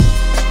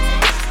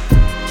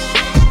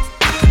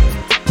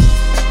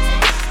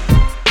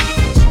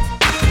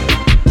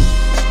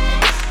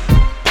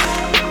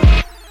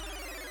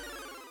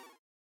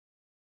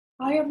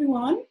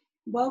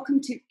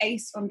Welcome to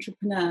Ace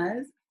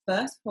Entrepreneur's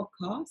first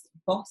podcast,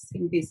 Boss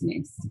in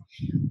Business.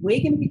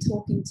 We're going to be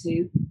talking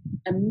to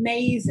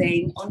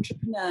amazing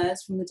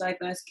entrepreneurs from the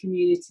diverse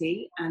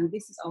community, and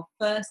this is our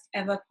first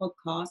ever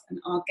podcast, and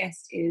our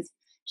guest is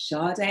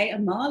Sade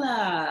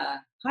Amala.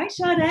 Hi,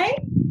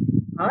 Sade.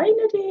 Hi,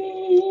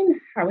 Nadine.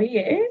 How are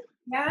you?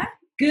 Yeah,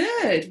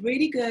 good,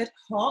 really good.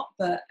 Hot,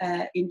 but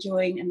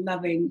enjoying and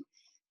loving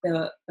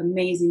the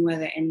amazing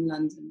weather in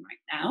London right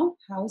now.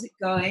 How's it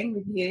going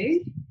with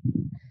you?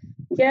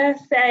 Yeah,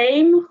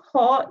 same.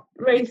 Hot,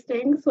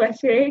 roasting,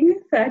 sweating,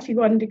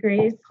 31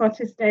 degrees,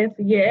 hottest day of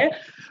the year.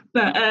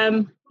 But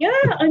yeah,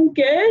 I'm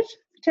good.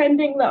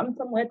 Pretending that I'm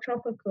somewhere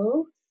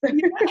tropical.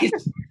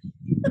 Yes.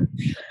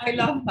 I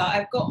love that.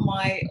 I've got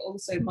my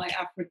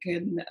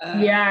African.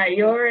 Yeah,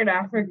 you're in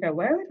Africa.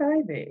 Where would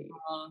I be?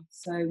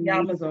 So the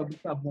Amazon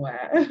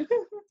somewhere.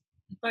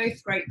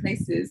 Both great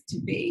places to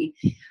be.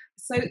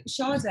 So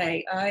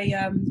Sade,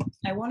 I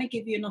want to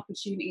give you an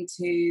opportunity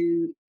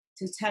to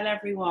tell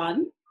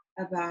everyone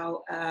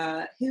about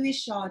who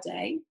is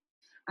Sade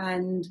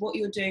and what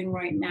you're doing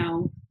right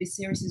now. This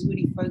series is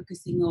really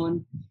focusing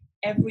on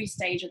every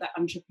stage of that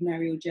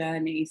entrepreneurial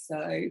journey. So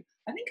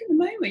I think at the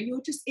moment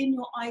you're just in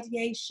your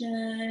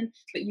ideation,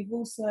 but you've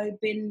also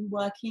been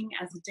working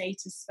as a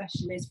data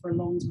specialist for a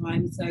long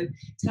time. So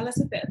tell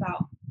us a bit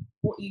about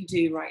what you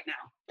do right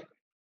now.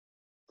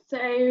 So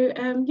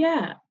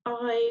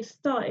I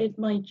started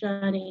my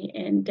journey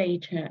in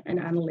data and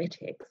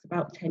analytics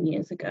about 10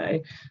 years ago,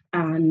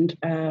 and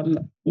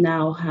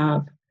now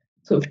have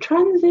sort of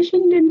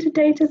transitioned into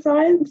data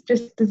science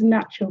just as a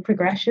natural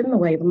progression, the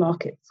way the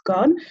market's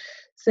gone.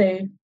 So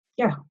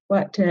yeah,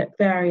 worked at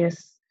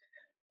various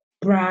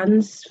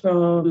brands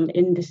from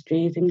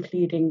industries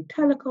including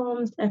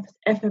telecoms,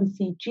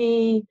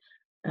 FMCG,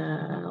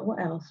 what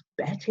else?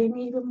 Betting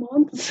even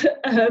once.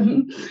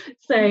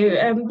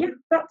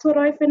 That's what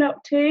I've been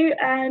up to,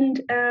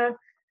 and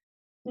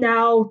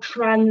now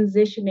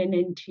transitioning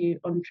into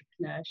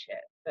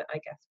entrepreneurship. But I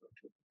guess we'll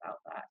talk about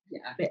that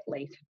a bit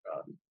later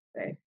on.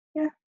 So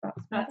yeah,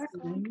 that's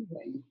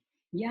amazing.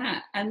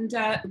 Yeah, and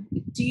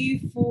do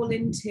you fall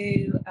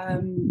into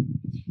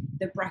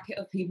the bracket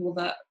of people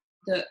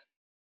that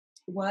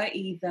were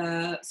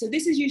either, so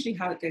this is usually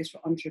how it goes for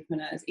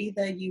entrepreneurs,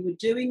 either you were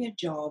doing a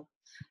job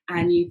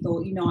and you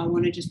thought, I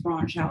want to just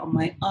branch out on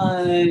my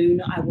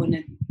own, I want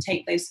to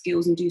take those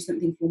skills and do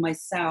something for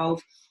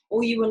myself,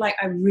 or you were like,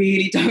 I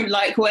really don't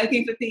like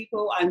working for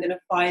people, I'm going to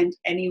find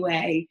any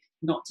way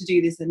not to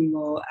do this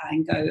anymore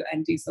and go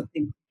and do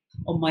something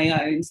on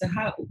my own. So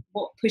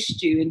what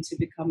pushed you into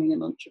becoming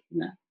an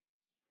entrepreneur?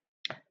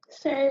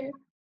 So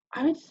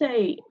I would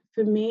say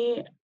for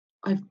me,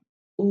 I've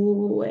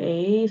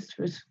always,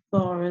 for as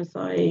far as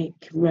I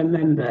can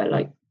remember,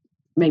 like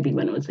maybe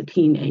when I was a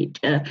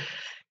teenager,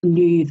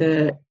 knew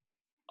that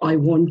I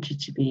wanted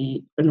to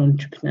be an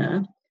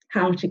entrepreneur.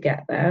 How to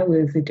get there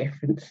was a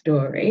different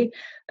story.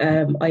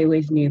 I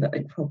always knew that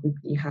I'd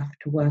probably have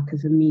to work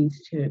as a means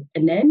to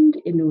an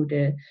end in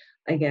order,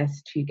 I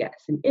guess, to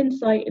get some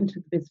insight into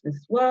the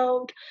business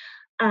world,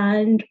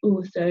 and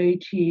also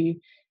to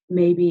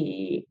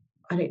maybe,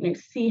 I don't know,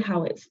 see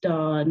how it's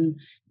done,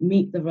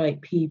 meet the right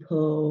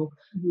people.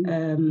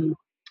 Mm-hmm.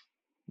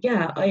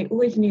 I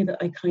always knew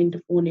that I kind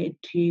of wanted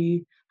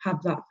to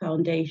have that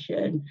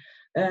foundation.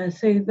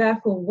 So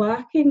therefore,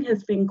 working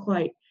has been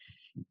quite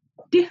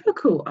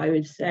difficult, I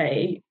would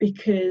say,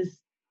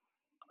 because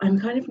I'm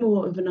kind of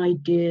more of an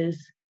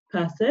ideas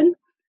person.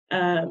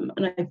 And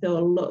I feel a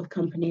lot of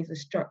companies are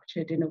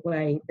structured in a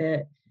way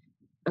that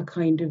are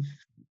kind of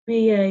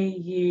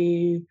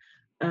BAU.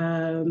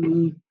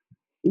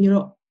 You're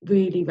not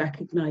really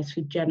recognised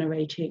for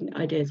generating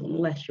ideas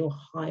unless you're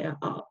higher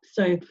up.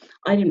 So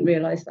I didn't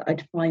realise that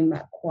I'd find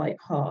that quite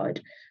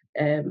hard,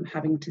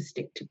 having to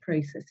stick to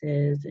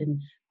processes and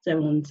so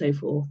on and so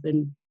forth,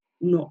 and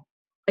not,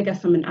 I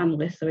guess I'm an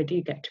analyst, so I do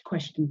get to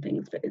question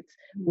things, but it's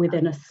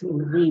within a small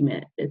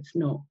remit. It's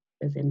not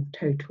as in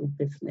total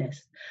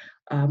business,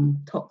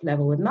 top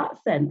level in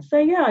that sense. So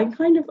yeah, I'm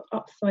kind of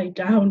upside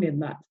down in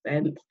that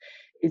sense,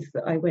 is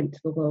that I went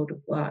to the world of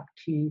work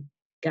to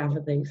gather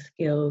those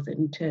skills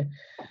and to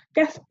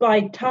guess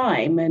by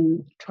time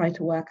and try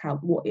to work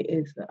out what it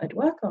is that I'd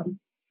work on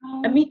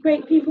and meet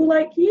great people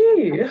like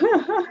you.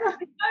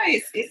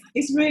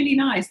 It's really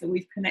nice that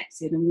we've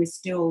connected and we're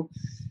still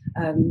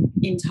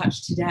in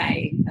touch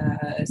today,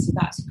 so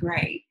that's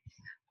great.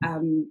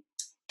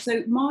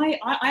 So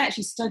I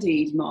actually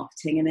studied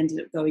marketing and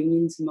ended up going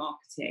into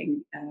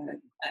marketing.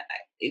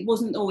 It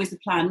wasn't always the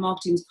plan.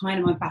 Marketing was kind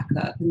of my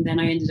backup, and then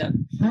I ended up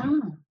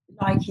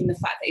liking the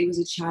fact that it was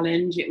a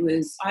challenge.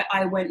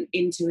 I went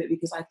into it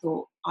because I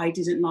thought I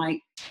didn't like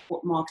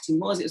what marketing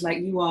was. It was like,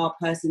 you are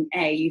person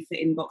A, you fit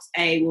in box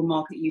A, we'll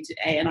market you to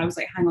A. And I was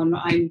like, hang on,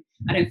 I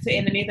don't fit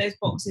in any of those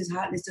boxes.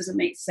 This doesn't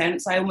make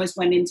sense. I almost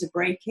went in to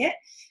break it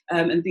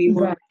and be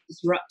more of a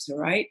disruptor,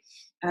 right?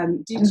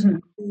 Did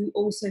you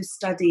also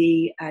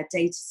study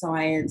data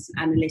science,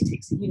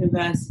 analytics at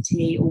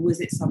university, or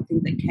was it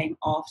something that came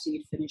after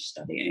you'd finished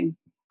studying?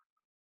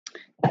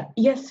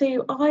 Yes,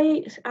 so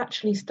I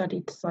actually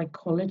studied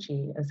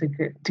psychology as a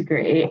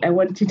degree. I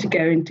wanted to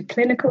go into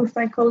clinical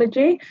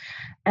psychology,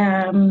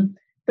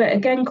 but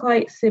again,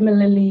 quite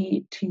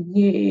similarly to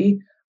you,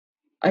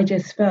 I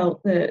just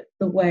felt that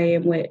the way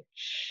in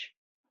which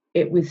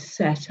it was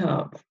set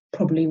up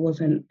probably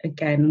wasn't,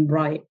 again,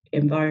 right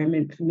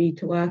environment for me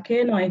to work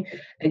in.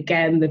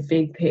 Again, the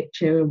big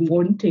picture and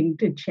wanting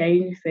to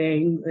change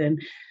things,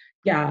 and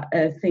yeah,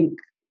 I think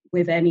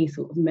with any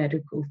sort of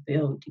medical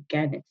field,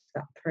 again, it's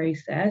that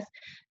process,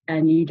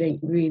 and you don't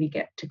really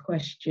get to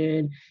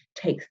question.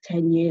 Takes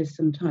 10 years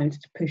sometimes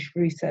to push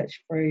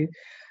research through,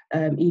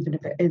 even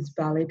if it is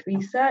valid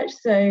research.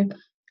 So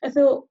I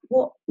thought,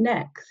 what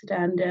next?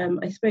 And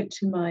I spoke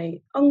to my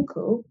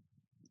uncle,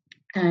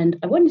 and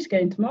I wanted to go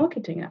into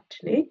marketing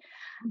actually.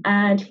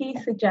 And he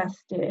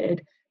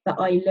suggested that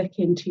I look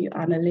into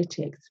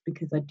analytics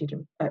because I did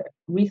a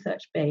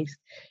research based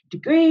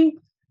degree,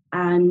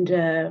 and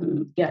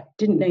yeah,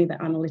 didn't know that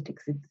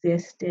analytics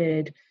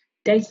existed.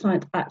 Data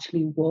science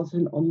actually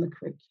wasn't on the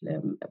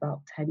curriculum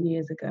about 10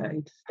 years ago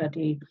to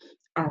study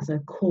as a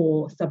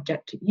core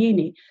subject at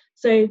uni.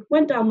 So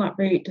went down that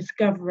route,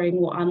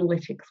 discovering what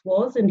analytics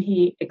was, and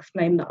he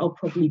explained that I'll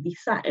probably be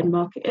sat in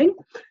marketing.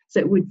 So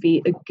it would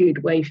be a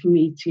good way for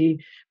me to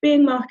be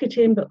in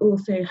marketing, but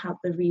also have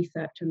the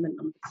research and the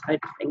number side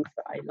of things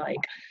that I like.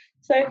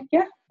 So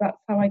yeah,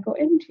 that's how I got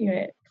into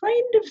it.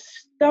 Kind of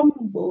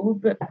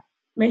stumbled, but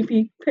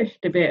maybe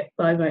pushed a bit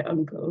by my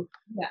uncle.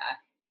 Yeah,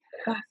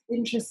 that's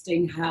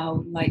interesting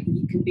how like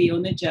you can be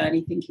on a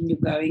journey thinking you're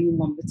going in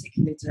one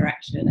particular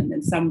direction, and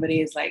then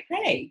somebody is like,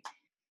 hey,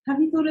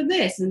 have you thought of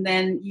this? And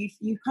then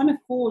you kind of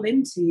fall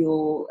into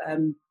your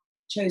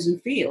chosen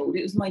field.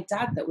 It was my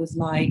dad that was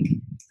like,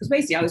 because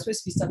basically I was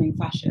supposed to be studying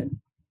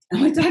fashion,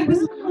 and my dad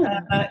was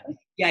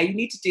yeah, you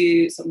need to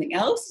do something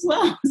else as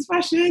well as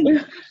fashion. You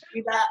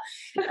do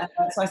that.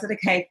 So I said,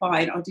 okay,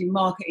 fine, I'll do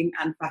marketing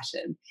and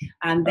fashion.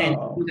 And then,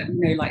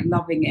 like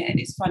loving it. And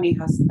it's funny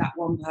how that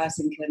one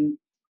person can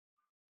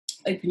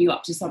open you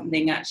up to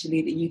something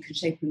actually that you can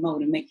shape and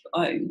mold and make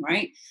your own,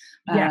 right?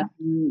 Yeah.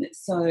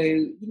 So,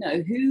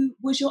 who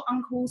was your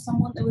uncle?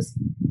 Someone that was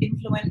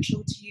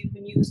influential to you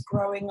when you was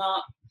growing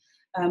up?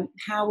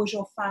 How was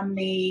your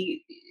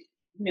family?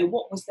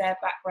 What was their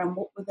background?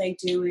 What were they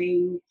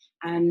doing?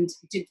 And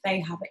did they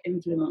have an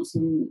influence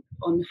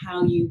on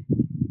how you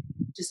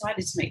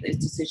decided to make those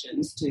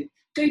decisions to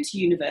go to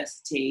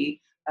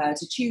university,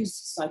 to choose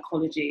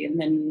psychology, and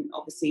then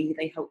obviously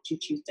they helped you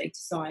choose data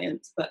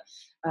science? But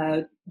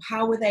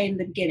how were they in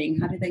the beginning?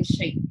 How did they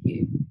shape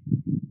you?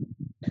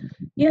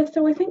 Yeah,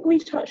 so I think we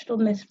touched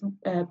on this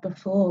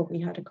before we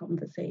had a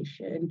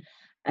conversation,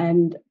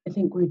 and I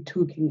think we were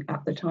talking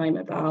at the time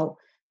about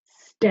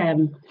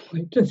STEM,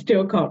 which I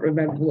still can't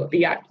remember what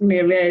the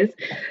acronym is,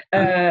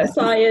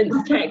 science,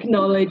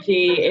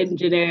 technology,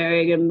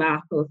 engineering and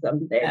math or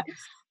something. Yes.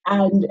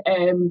 And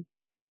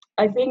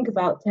I think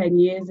about 10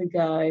 years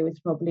ago, it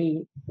was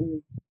probably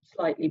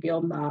slightly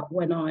beyond that,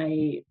 when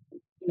I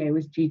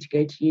was due to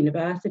go to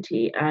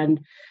university,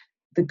 and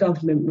the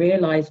government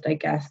realised, I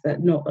guess,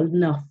 that not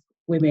enough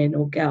women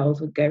or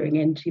girls were going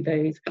into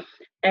those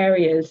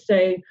areas.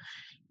 So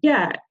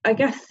yeah, I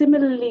guess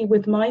similarly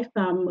with my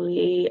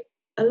family,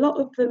 a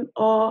lot of them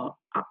are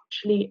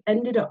actually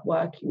ended up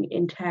working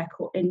in tech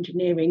or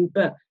engineering,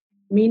 but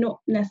me not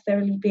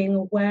necessarily being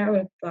aware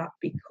of that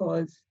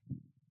because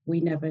we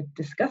never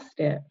discussed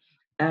it.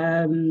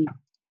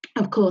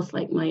 Of course,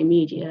 like my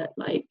immediate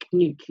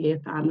nuclear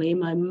family,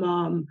 my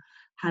mum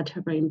had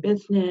her own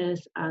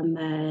business, and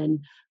then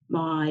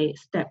my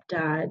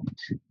stepdad,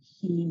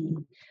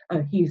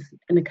 he's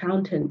an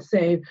accountant.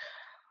 So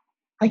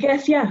I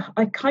guess, yeah,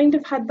 I kind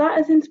of had that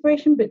as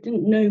inspiration, but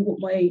didn't know what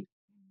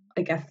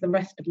the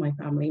rest of my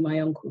family, my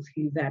uncles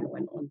who then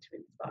went on to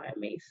inspire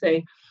me.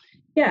 So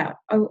yeah,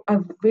 I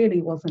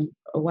really wasn't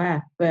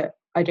aware, but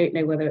I don't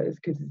know whether it was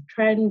because of the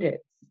trend.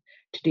 It's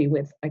to do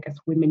with, I guess,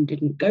 women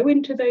didn't go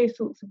into those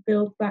sorts of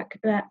fields back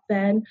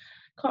then.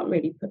 Can't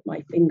really put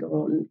my finger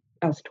on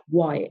as to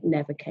why it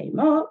never came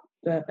up,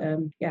 but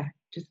yeah,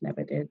 just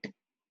never did.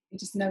 It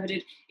just never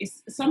did.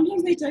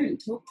 Sometimes they don't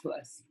talk to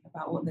us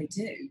about what they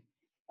do.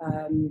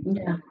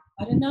 Yeah.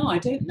 I don't know. I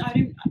didn't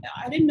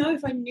know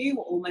if I knew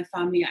what all my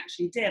family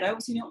actually did. I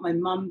obviously knew what my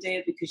mum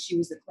did because she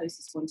was the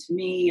closest one to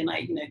me, and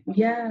I,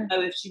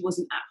 know if she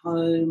wasn't at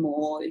home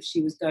or if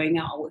she was going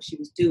out or what she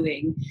was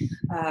doing.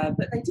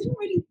 But they didn't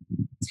really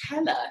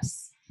tell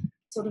us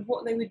sort of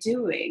what they were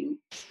doing,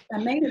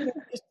 and maybe they were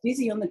just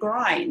busy on the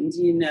grind.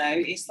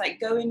 It's like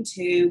going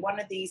to one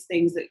of these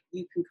things that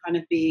you can kind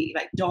of be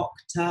like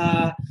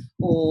doctor,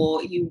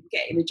 or you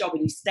get in a job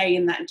and you stay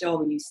in that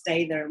job and you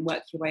stay there and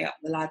work your way up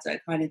the ladder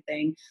kind of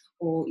thing,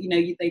 or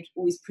they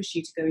always push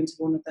you to go into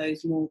one of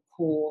those more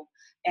core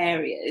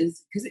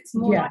areas because it's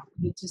more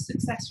likely to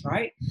success,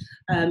 right?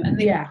 And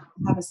they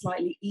have a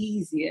slightly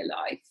easier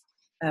life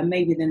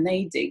maybe than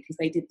they did because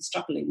they did the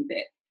struggling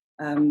bit.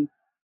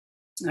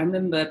 I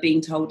remember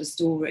being told a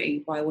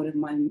story by one of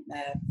my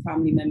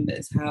family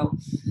members how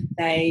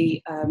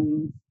they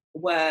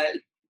were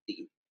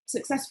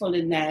successful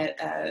in their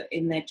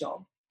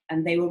job,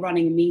 and they were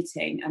running a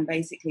meeting, and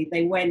basically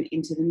they went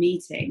into the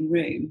meeting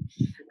room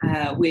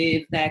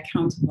with their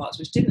counterparts,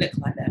 which didn't look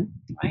like them,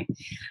 right?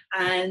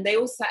 And they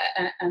all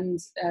sat, and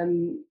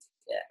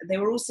they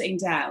were all sitting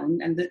down,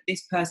 and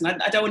this person,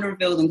 I don't want to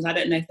reveal them because I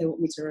don't know if they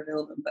want me to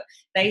reveal them, but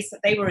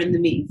they were in the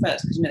meeting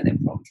first because they're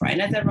prompt, right?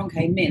 And as everyone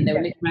came in, they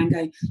were looking around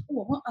going,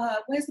 oh,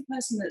 where's the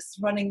person that's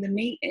running the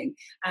meeting?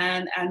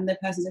 And the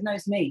person said, no,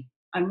 it's me,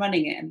 I'm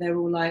running it. And they're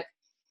all like,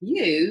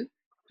 you?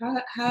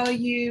 How are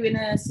you in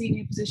a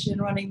senior position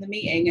running the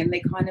meeting? And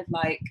they kind of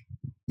like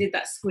did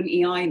that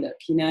squinty eye look,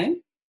 And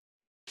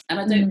I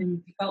don't know if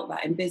you felt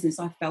that in business.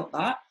 I felt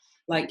that.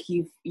 Like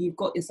you've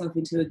got yourself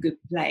into a good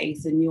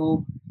place, and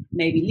you're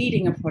maybe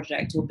leading a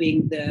project or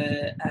being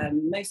the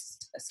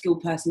most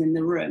skilled person in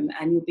the room,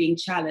 and you're being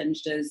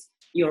challenged as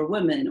you're a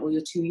woman, or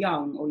you're too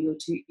young, or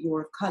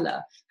you're of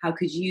colour. How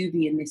could you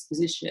be in this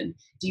position?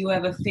 Do you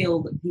ever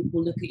feel that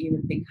people look at you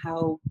and think,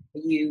 how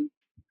are you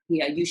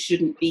here? You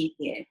shouldn't be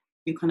here.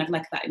 You kind of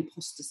like that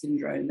imposter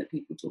syndrome that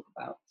people talk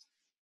about.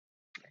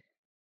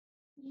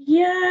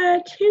 Yeah,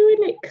 to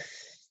an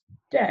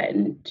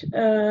extent.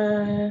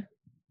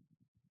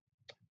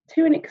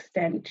 To an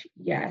extent,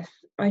 yes.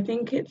 I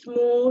think it's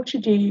more to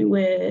do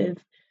with,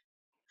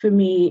 for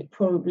me,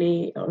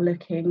 probably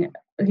looking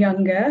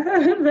younger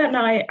than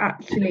I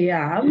actually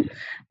am.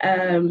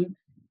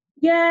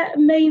 Yeah,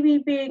 maybe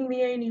being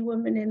the only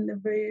woman in the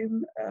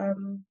room.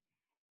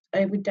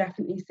 I would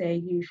definitely say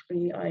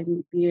usually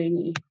I'm the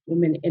only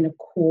woman in a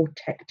core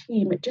tech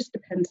team. It just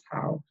depends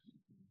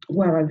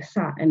where I'm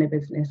sat in a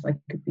business. I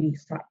could be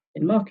sat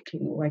in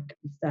marketing, or I could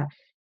be sat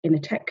in a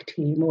tech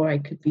team, or I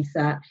could be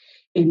sat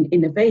in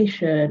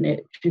innovation.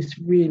 It just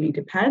really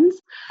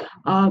depends.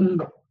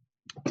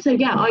 So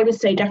yeah, I would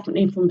say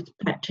definitely from the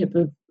perspective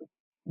of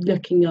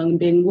looking young and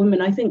being a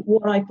woman, I think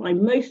what I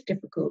find most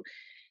difficult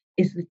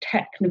is the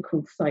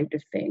technical side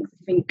of things.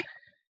 I think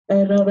a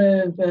lot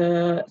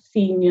of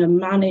senior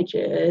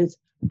managers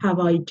have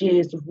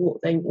ideas of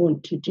what they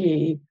want to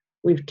do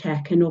with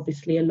tech, and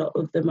obviously a lot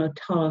of them are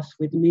tasked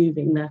with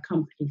moving their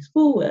companies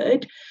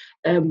forward,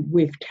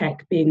 with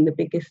tech being the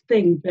biggest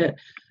thing, but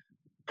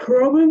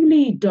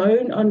probably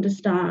don't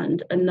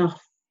understand enough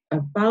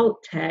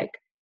about tech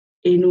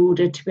in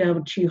order to be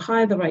able to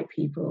hire the right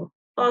people,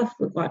 ask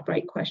the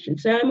right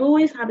questions. So I'm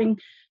always having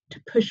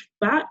to push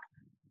back.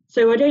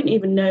 So I don't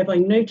even know if I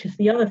notice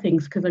the other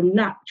things, because I'm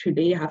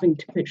naturally having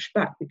to push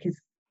back, because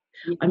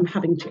I'm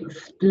having to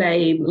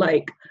explain,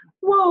 like,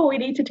 whoa, we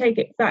need to take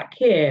it back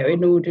here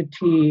in order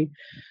to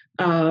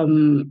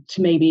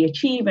maybe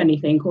achieve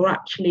anything, or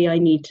actually I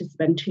need to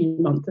spend 2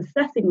 months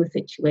assessing the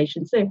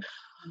situation. So,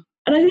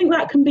 and I think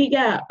that can be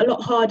a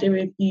lot harder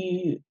if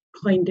you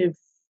kind of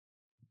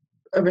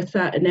are a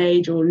certain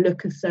age or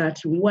look a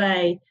certain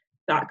way.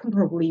 That can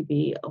probably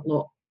be a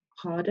lot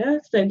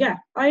harder. So yeah,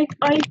 I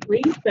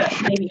agree, but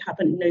maybe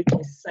haven't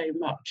noticed so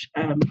much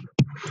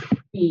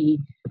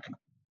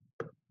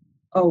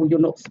oh, you're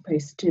not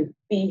supposed to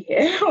be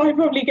here. I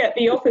probably get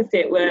the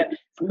opposite, where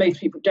most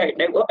people don't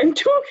know what I'm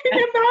talking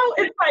about.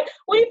 It's like,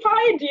 we've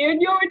hired you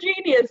and you're a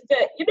genius,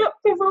 but you're not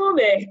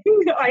performing.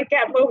 I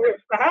get more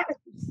of that.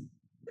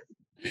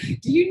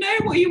 Do you know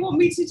what you want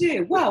me to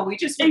do? Well, we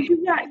just want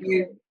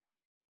you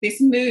this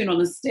moon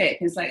on a stick.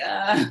 It's like,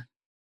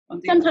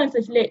 sometimes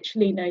there's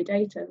literally no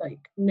data, like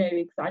no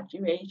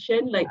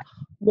exaggeration. Like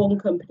one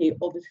company,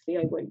 obviously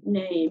I won't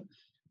name,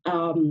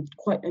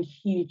 quite a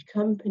huge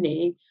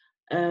company.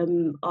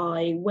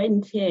 I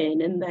went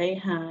in and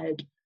they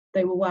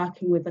were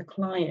working with a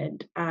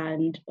client,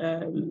 and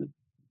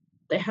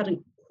they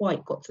hadn't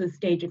quite got to the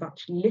stage of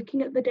actually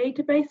looking at the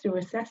database or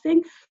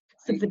assessing.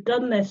 So they'd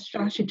done their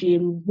strategy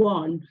and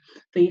won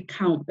the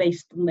account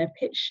based on their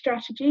pitch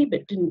strategy,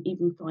 but didn't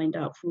even find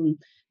out from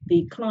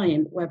the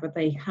client whether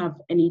they have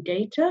any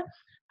data.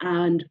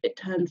 And it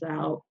turns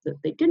out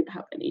that they didn't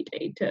have any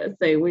data.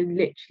 So we're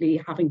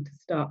literally having to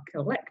start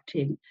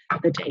collecting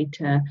the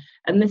data.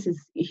 And this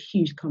is a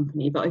huge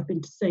company, but I've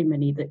been to so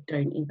many that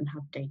don't even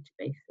have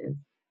databases.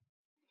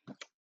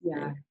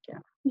 Yeah.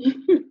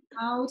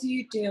 How do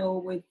you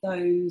deal with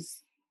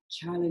those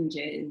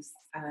challenges?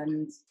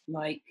 And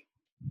like,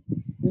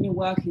 when you're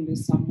working with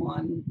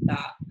someone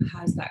that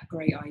has that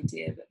great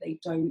idea, but they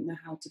don't know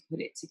how to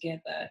put it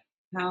together,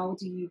 how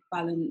do you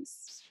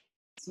balance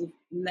sort of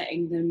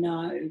letting them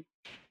know,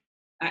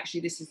 actually,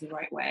 this is the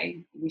right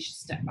way, we should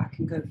step back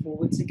and go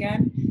forwards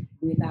again,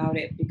 without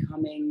it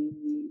becoming,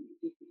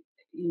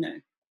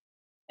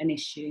 an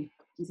issue?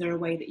 Is there a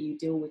way that you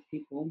deal with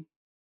people?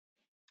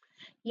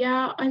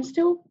 Yeah, I'm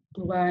still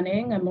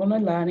learning. I'm on a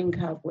learning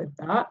curve with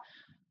that.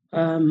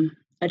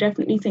 I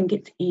definitely think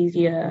it's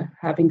easier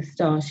having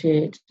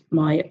started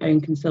my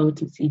own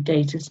consultancy,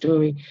 Data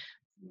Story,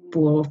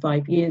 4 or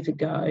 5 years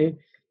ago,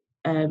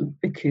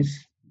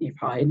 because you've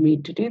hired me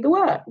to do the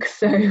work.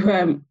 So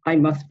I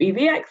must be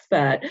the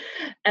expert.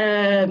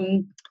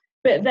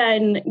 But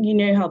then, you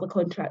know how the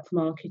contract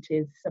market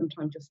is,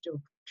 sometimes you're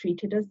still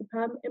treated as a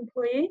permanent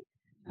employee.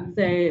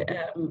 So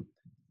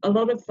a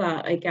lot of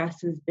that, I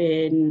guess, has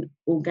been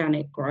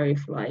organic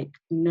growth, like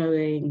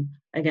knowing,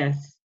 I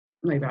guess,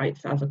 my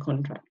rights as a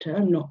contractor.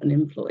 I'm not an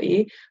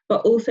employee,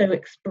 but also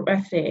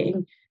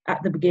expressing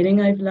at the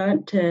beginning, I've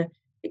learned to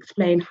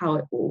explain how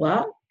it will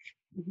work.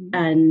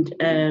 And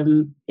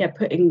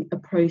putting a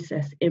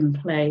process in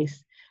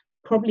place,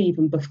 probably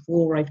even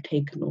before I've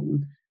taken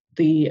on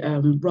the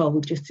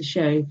role, just to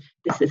show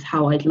this is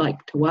how I'd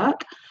like to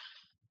work.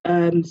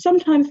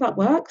 Sometimes that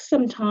works.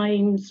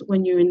 Sometimes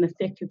when you're in the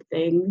thick of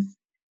things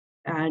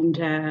and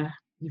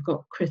you've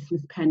got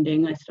Christmas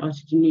pending, I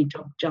started a new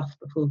job just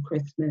before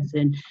Christmas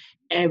and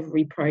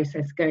every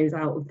process goes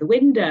out of the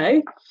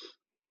window.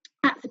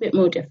 That's a bit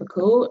more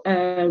difficult.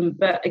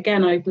 But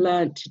again, I've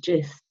learned to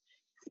just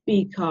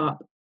speak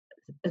up,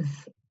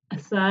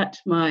 assert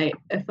my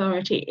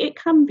authority. It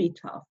can be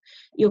tough.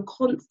 You're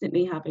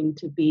constantly having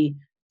to be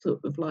sort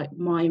of like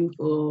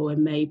mindful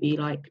and maybe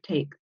like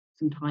take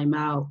some time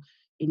out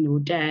in your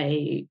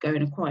day, go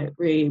in a quiet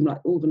room,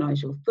 like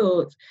organize your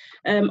thoughts.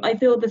 I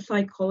feel the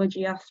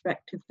psychology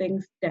aspect of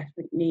things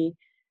definitely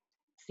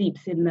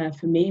seeps in there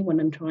for me when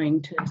I'm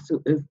trying to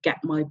sort of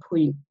get my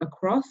point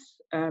across.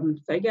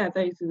 So yeah,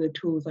 those are the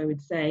tools I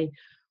would say.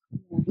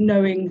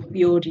 Knowing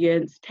the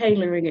audience,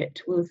 tailoring it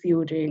towards the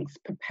audience,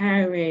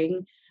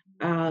 preparing,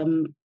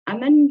 and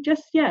then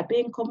just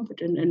being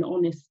confident and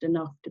honest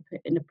enough to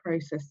put in a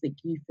process that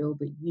you feel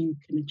that you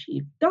can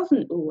achieve.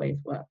 Doesn't always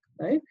work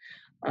though,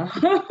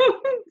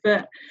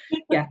 but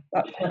yeah,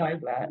 that's what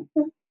I've learned.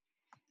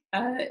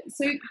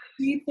 So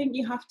do you think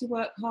you have to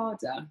work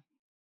harder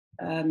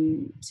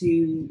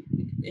to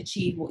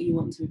achieve what you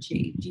want to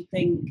achieve? Do you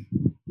think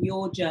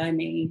your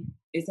journey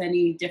is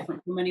any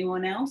different from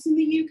anyone else in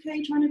the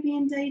UK trying to be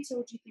in data,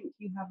 or do you think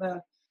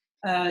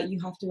you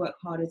have to work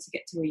harder to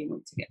get to where you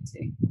want to get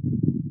to?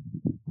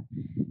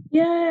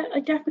 Yeah,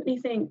 I definitely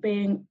think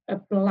being a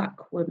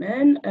Black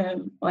woman,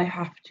 I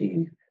have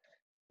to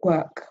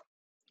work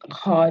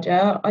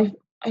harder. I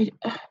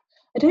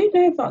don't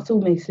know if that's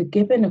almost a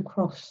given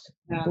across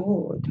the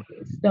board.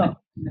 It's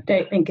not. I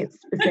don't think it's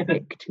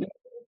specific to me.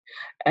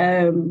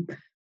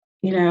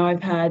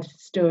 I've had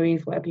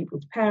stories where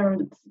people's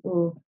parents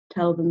will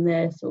tell them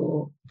this,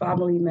 or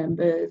family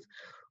members,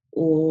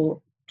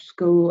 or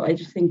school. I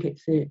just think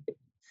it's a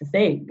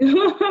thing.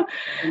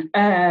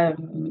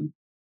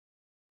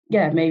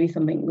 Maybe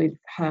something we've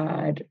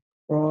heard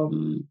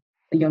from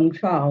a young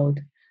child.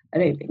 I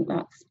don't think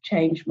that's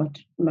changed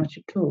much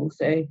at all.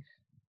 So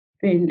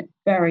been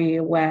very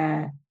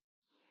aware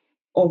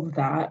of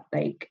that,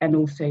 and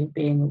also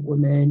being a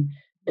woman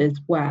as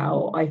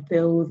well. I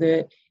feel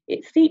that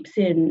it seeps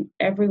in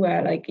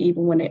everywhere,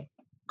 even when it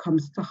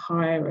comes to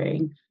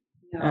hiring.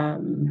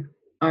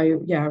 I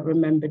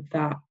remembered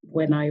that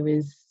when I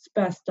was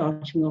first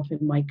starting off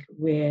in my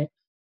career,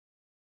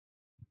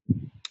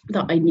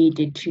 that I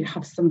needed to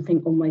have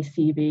something on my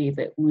CV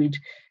that would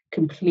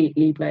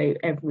completely blow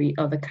every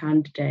other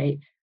candidate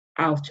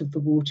out of the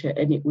water,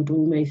 and it would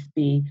almost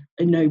be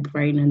a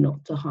no-brainer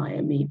not to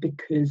hire me,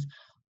 because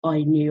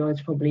I knew I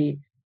was probably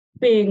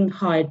being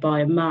hired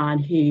by a man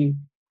who's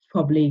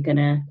probably going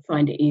to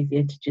find it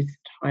easier to just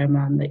hire a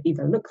man that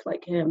either looks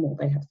like him or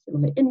they have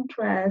similar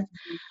interests.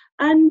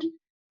 And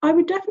I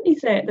would definitely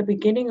say at the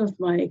beginning of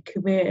my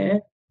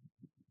career,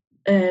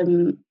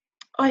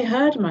 I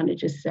heard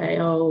managers say,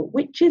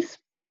 which is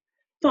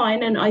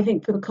fine. And I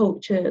think for the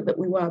culture that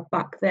we were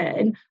back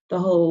then, the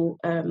whole,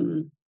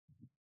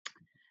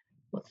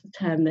 what's the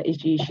term that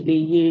is usually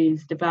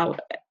used about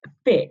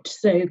fit?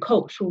 So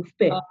cultural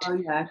fit.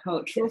 Oh yeah,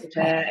 cultural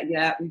fit.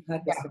 Yeah, we've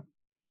heard this.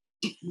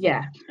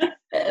 Yeah,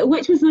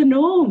 which was the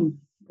norm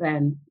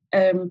then.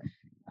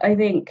 I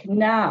think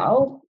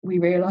now we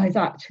realise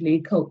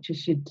actually culture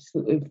should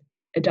sort of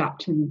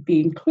adapt and be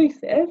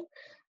inclusive.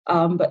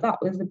 But that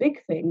was a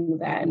big thing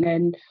then.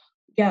 And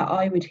yeah,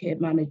 I would hear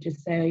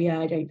managers say,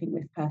 I don't think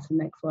this person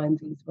X, Y, and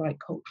Z is the right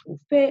cultural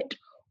fit,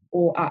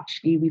 or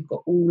actually we've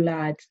got all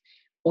lads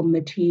on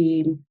the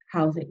team,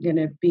 how's it going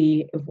to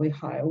be if we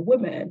hire a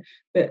woman?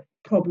 But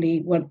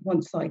probably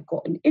once I'd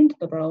gotten into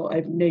the role,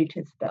 I've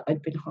noticed that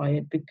I'd been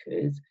hired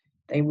because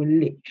they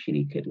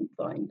literally couldn't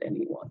find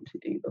anyone to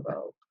do the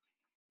role.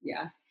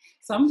 Yeah.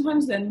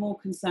 Sometimes they're more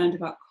concerned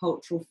about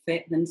cultural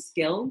fit than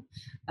skill.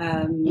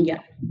 And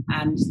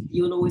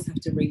you'll always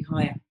have to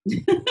rehire.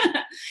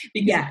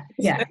 Because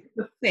if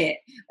it's fit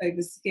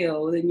over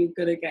skill, then you're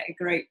going to get a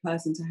great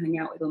person to hang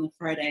out with on a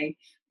Friday,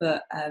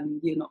 but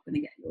you're not going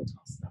to get your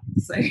tasks done.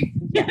 So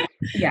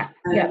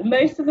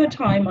most of the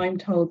time I'm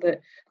told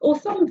that, or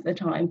some of the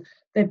time,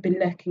 they've been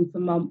looking for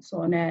months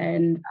on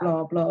end,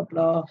 blah, blah,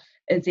 blah,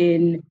 as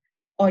in,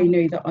 I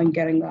know that I'm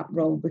getting that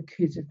role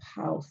because of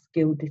how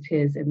skilled it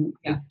is, and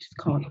I just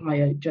can't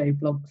hire Joe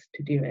Bloggs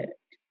to do it.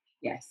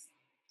 Yes,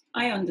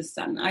 I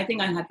understand. I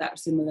think I had that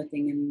similar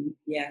thing in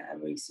a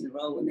recent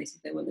role when they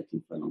said they were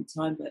looking for a long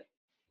time, but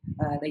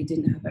they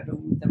didn't have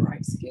everyone with the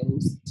right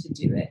skills to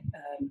do it.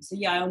 So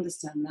I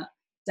understand that.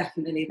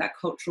 Definitely that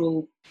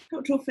cultural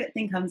fit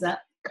thing comes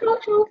up.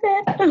 Cultural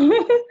fit.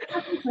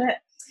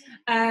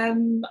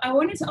 I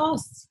wanted to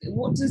ask,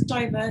 what does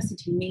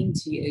diversity mean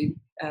to you?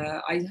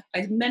 I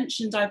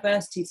mentioned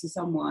diversity to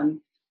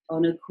someone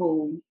on a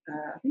call,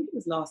 I think it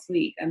was last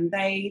week, and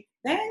their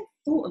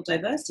thought of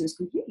diversity was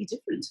completely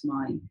different to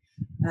mine.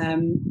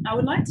 I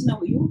would like to know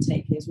what your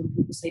take is when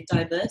people say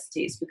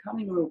diversity. It's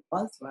becoming a real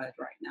buzzword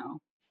right now.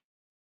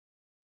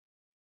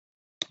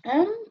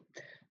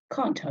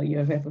 Can't tell you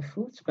I've ever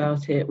thought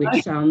about it,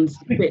 which sounds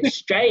a bit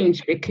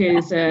strange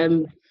because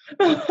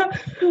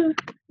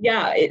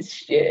yeah,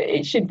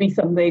 it should be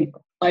something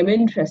I'm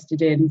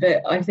interested in,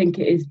 but I think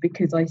it is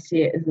because I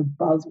see it as a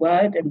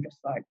buzzword and just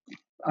like,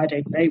 I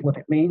don't know what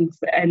it means,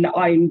 and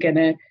I'm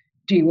gonna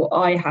do what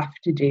I have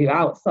to do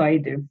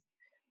outside of,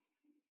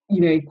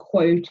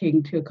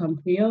 quoting to a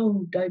company,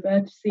 oh,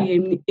 diversity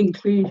and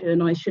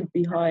inclusion, I should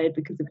be hired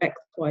because of X,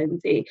 Y, and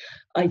Z.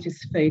 I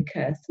just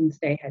focus and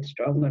stay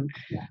headstrong on,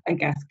 I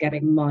guess,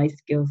 getting my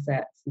skill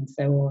sets and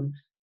so on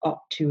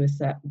up to a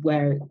set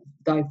where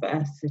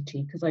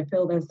diversity, because I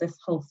feel there's this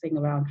whole thing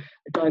around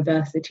a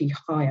diversity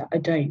hire. I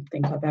don't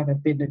think I've ever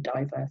been a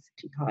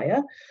diversity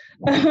hire.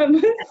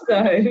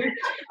 So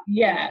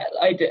yeah,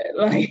 I do,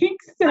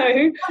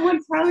 so someone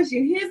tells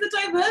you here's the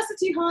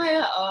diversity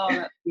hire,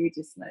 oh, you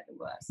just like the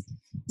worst.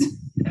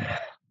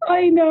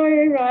 I know,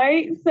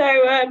 right?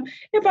 So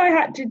if I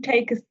had to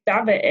take a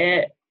stab at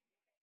it,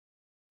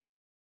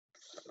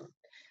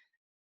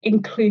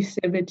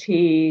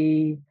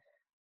 inclusivity.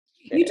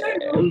 You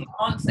don't have to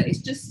answer.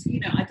 It's just,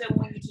 I don't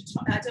want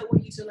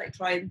you to like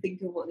try and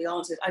think of what the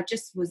answer is. I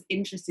just was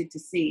interested to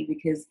see,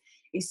 because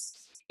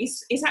it's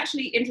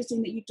actually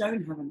interesting that you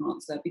don't have an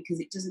answer, because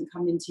it doesn't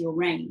come into your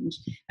range,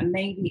 and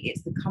maybe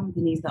it's the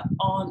companies that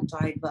aren't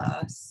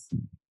diverse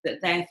that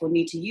therefore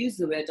need to use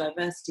the word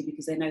diversity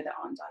because they know they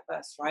aren't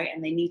diverse, right?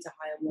 And they need to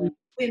hire more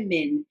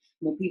women,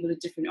 more people of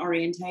different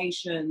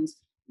orientations,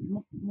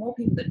 more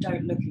people that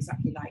don't look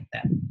exactly like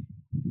them.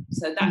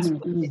 So that's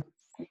what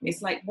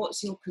it's like,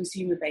 what's your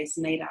consumer base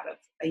made out of?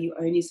 Are you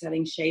only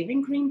selling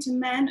shaving cream to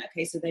men?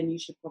 Okay, so then you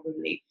should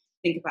probably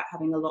think about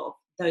having a lot of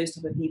those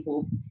type of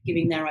people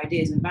giving their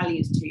ideas and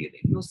values to you.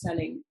 But if you're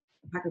selling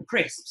a pack of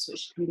crisps,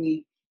 which can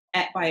be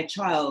ate by a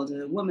child,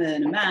 a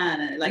woman, a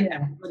man,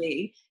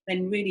 everybody,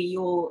 then really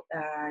your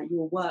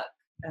work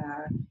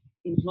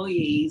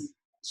employees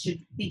should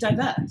be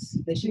diverse.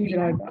 They should be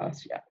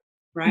diverse, yeah.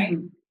 Right?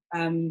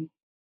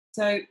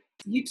 So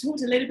you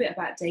talked a little bit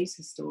about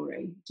Data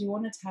Story. Do you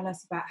want to tell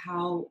us about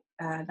how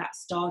that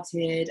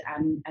started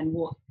and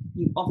what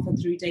you offer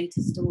through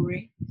Data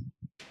Story?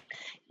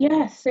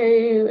 Yeah, so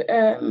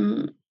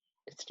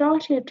it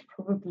started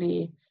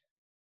probably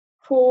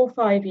 4 or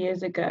 5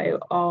 years ago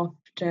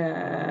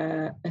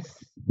after a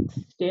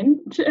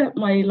stint.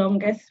 My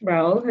longest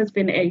role has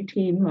been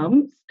 18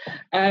 months.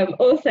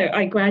 Also,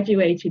 I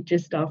graduated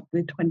just after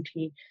the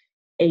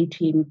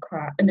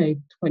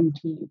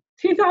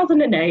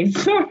 2008,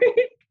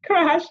 sorry,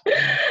 crash.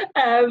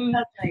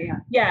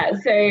 Yeah,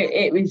 so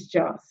it was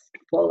just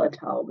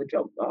volatile, the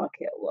job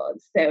market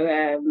was.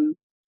 So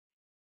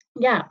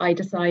yeah, I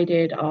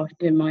decided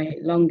after my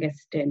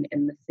longest stint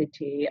in the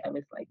city, I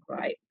was like,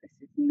 right, this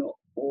is not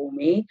for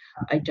me.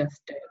 I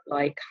just don't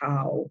like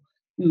how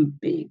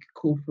big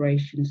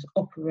corporations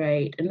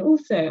operate. And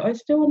also, I was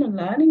still on a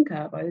learning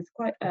curve. I was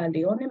quite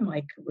early on in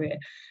my career.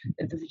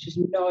 There was just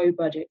no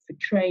budget for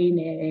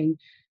training,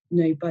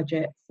 no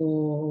budget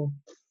for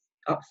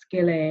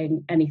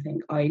upskilling,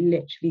 anything. I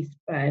literally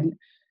spent,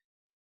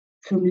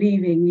 from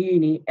leaving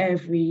uni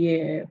every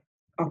year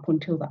up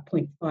until that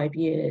point, 5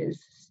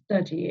 years,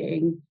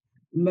 studying,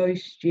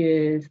 most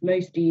years,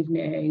 most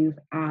evenings,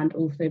 and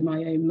also my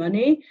own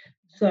money.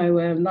 So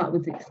that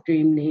was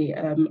extremely,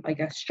 I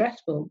guess,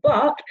 stressful.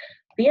 But at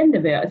the end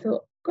of it, I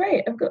thought,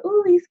 great, I've got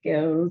all these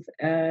skills,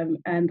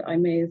 and I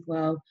may as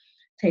well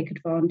take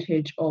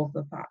advantage of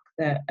the fact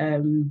that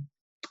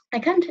I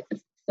can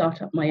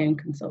start up my own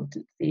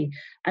consultancy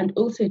and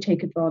also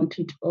take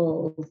advantage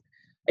of,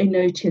 I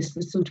noticed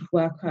the sort of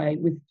work I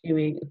was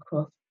doing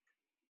across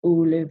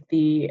all of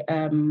the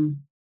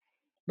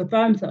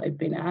firms that I've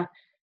been at.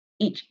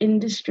 Each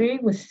industry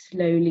was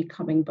slowly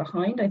coming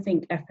behind. I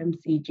think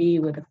FMCG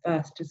were the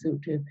first to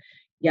sort of,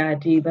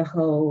 do the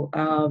whole,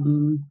 I'll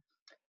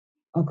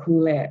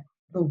call it,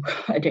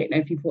 I don't know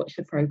if you've watched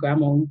the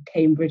programme on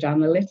Cambridge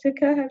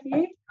Analytica, have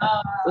you?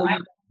 I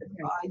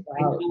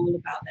know all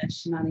about their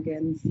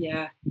shenanigans,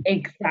 yeah.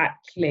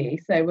 Exactly.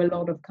 So a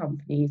lot of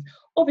companies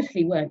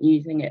obviously weren't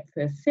using it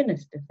for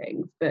sinister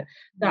things, but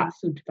that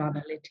sort of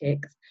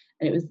analytics,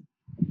 and it was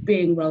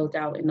being rolled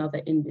out in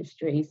other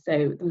industries.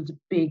 So there was a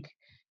big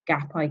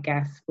gap, I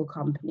guess, for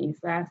companies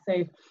there.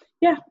 So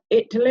yeah,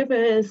 it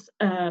delivers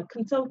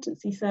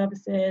consultancy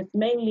services,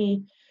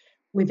 mainly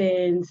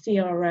within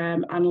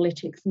CRM,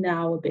 analytics,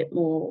 now a bit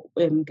more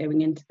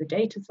going into the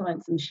data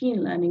science and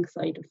machine learning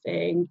side of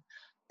things.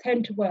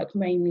 Tend to work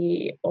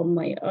mainly on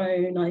my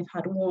own. I've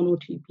had 1 or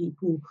 2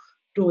 people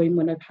join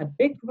when I've had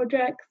big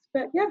projects,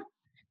 but yeah,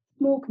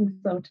 more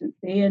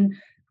consultancy. And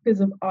because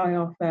of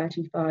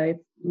IR35, I'm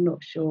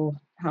not sure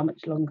how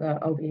much longer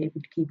I'll be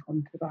able to keep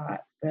on to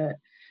that, but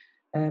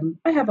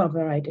I have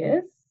other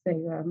ideas.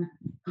 So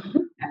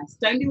yes,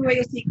 don't give away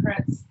your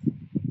secrets.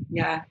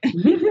 Yeah.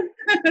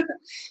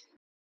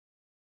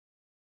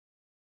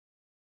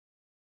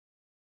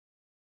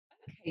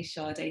 Okay,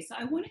 Sade, so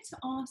I wanted to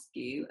ask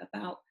you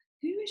about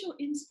who is your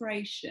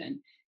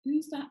inspiration?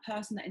 Who's that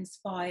person that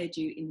inspired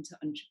you into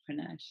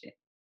entrepreneurship?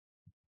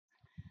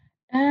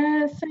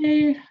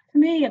 So for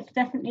me, it's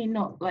definitely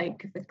not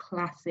like the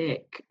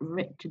classic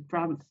Richard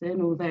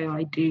Branson, although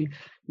I do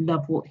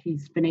love what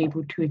he's been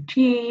able to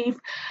achieve.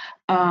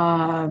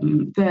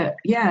 But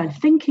yeah,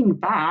 thinking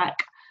back,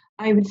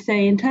 I would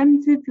say in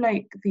terms of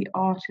like the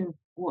art of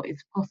what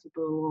is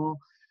possible, or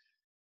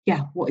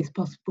yeah, what is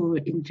possible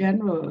in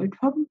general, it would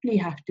probably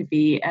have to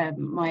be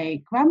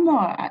my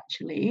grandma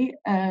actually.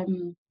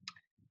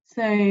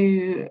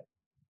 So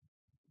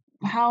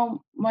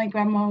how my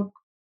grandma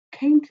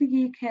came to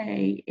the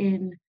UK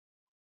in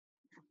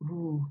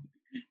ooh,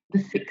 the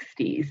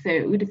 60s. So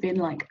it would have been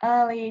like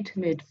early to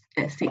mid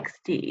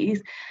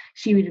 60s.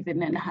 She would have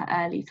been in her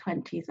early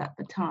 20s at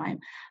the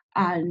time.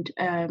 And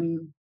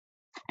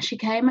she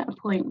came at a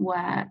point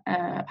where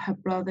her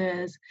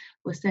brothers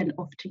were sent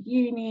off to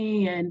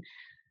uni, and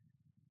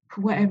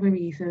for whatever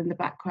reason, the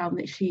background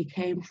that she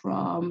came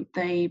from,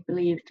 they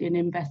believed in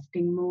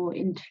investing more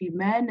into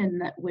men, and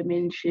that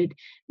women should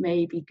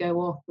maybe go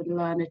off and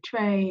learn a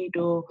trade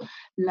or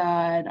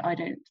learn, I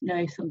don't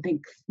know,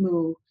 something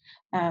small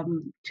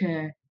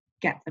to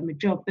get them a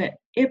job. But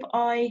if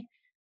I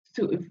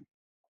sort of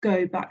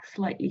go back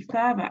slightly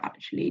further,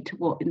 actually, to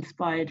what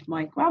inspired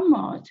my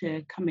grandma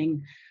to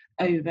coming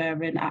over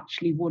and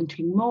actually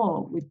wanting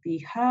more, would be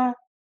her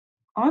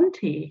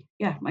auntie.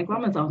 Yeah, my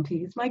grandma's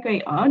auntie is my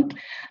great aunt.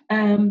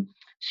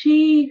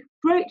 She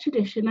broke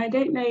tradition. I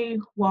don't know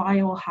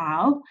why or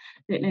how,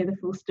 don't know the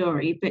full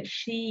story, but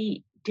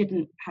she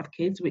didn't have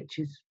kids, which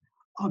is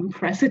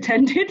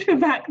unprecedented for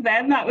back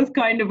then. That was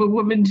kind of a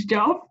woman's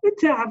job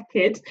to have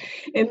kids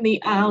in the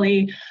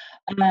early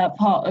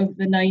part of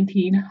the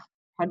 1900s.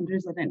 I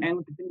don't know,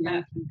 would have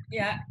been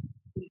Yeah.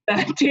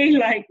 1930.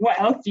 Like, what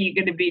else are you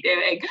going to be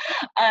doing?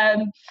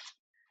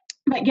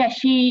 But yeah,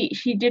 she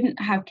didn't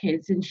have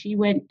kids, and she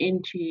went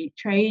into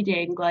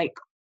trading, like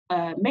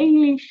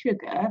mainly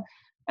sugar.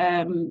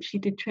 She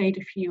did trade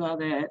a few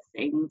other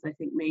things, I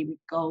think maybe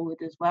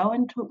gold as well,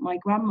 and took my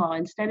grandma.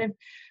 Instead of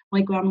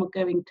my grandma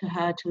going to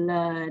her to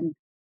learn,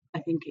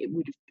 I think it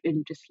would have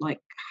been just like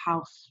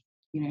house,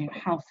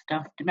 house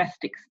stuff,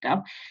 domestic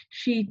stuff.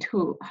 She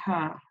taught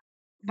her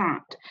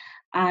that.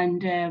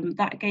 And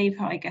that gave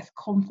her, I guess,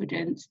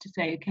 confidence to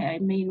say, okay, I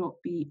may not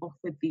be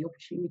offered the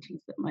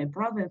opportunities that my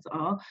brothers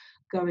are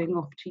going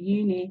off to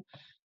uni,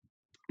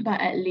 but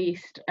at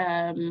least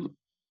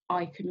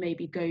I could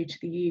maybe go to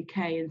the UK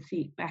and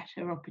seek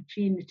better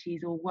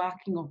opportunities or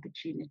working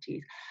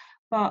opportunities.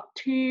 But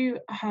to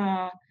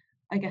her,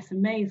 I guess,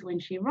 amaze, when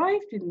she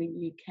arrived in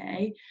the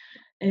UK,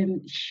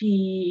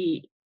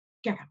 she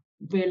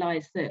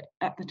realised that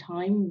at the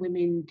time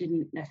women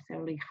didn't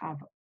necessarily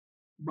have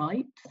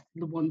rights,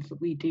 the ones that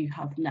we do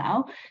have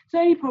now. It's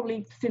only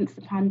probably since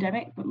the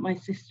pandemic, but my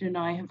sister and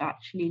I have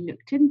actually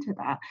looked into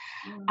that.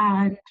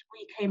 And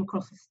we came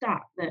across a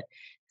stat that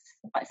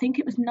I think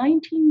it was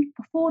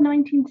before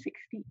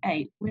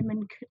 1968,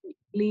 women couldn't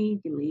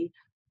legally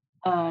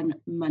earn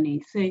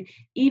money. So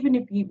even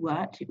if you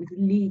worked, it was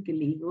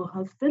legally your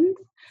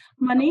husband's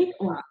money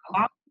or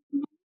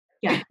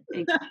yeah.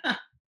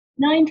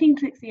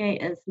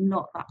 1968 is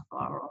not that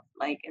far off.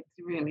 Like, it's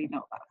really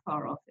not that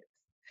far off.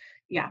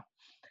 Yeah.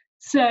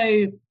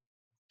 So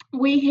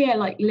we hear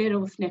like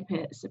little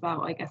snippets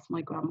about, I guess,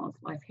 my grandma's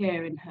life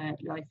here and her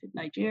life in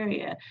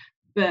Nigeria,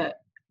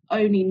 but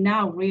only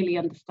now really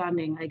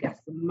understanding, I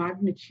guess, the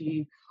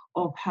magnitude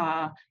of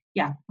her,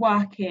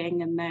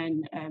 working. And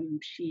then I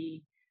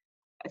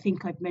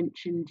think I've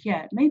mentioned,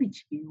 maybe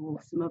to you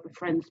or some other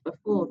friends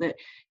before, that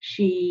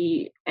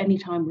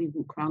anytime we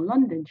walk around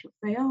London, she'll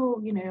say, oh,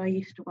 I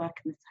used to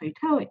work in this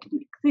hotel, it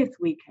didn't exist,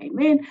 we came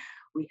in,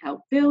 we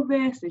helped build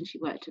this. And she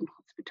worked in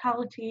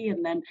hospitality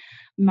and then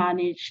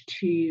managed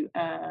to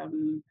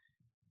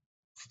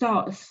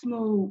start a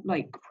small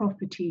like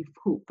property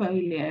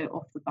portfolio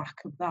off the back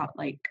of that,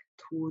 like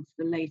towards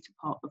the later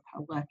part of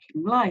her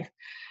working life.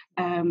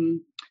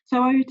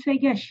 So I would say,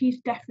 she's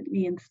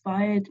definitely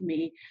inspired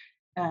me.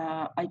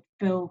 I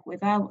feel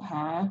without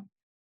her,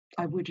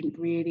 I wouldn't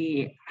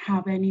really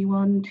have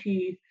anyone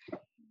to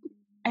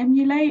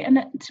emulate.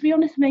 And to be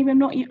honest, maybe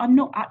I'm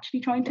not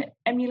actually trying to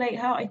emulate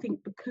her. I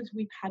think because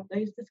we've had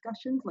those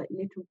discussions, like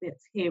little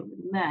bits here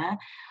and there,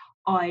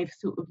 I've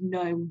sort of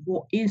known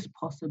what is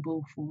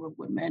possible for a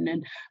woman.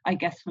 And I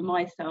guess for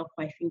myself,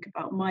 I think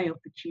about my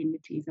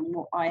opportunities and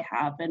what I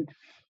have, and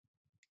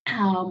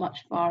how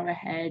much far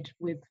ahead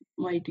with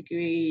my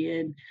degree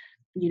and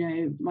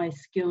my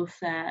skill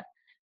set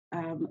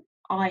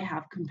I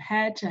have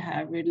compared to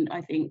her. And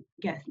I think,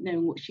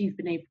 knowing what she's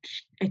been able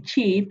to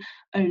achieve,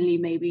 only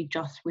maybe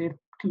just with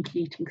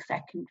completing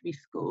secondary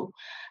school,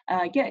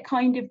 it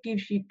kind of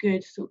gives you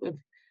good sort of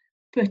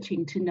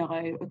footing to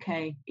know,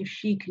 okay, if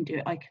she can do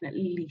it, I can at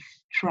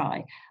least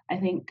try. I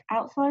think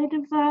outside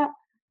of that,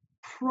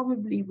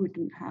 probably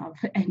wouldn't have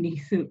any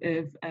sort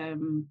of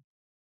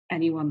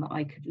anyone that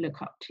I could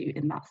look up to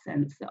in that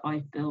sense, that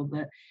I feel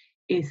that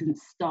isn't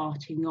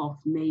starting off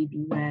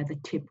maybe where the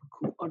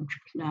typical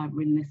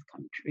entrepreneur in this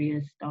country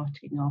is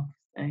starting off.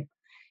 So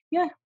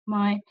yeah,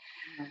 my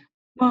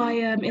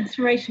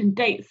inspiration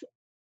dates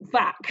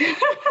back.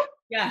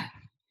 Yeah,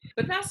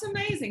 but that's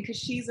amazing because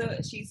she's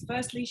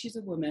firstly she's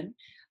a woman,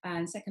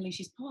 and secondly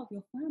she's part of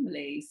your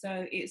family.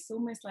 So it's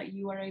almost like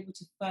you are able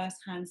to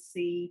firsthand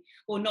see,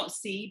 or not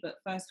see, but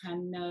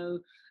firsthand know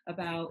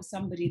about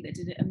somebody that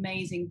did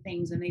amazing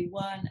things, and they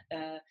weren't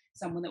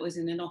someone that was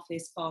in an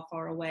office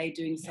far away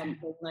doing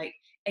something like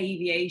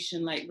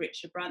aviation, like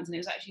Richard Branson. It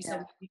was actually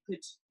someone you could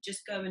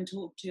just go and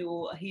talk to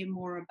or hear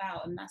more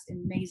about, and that's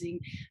amazing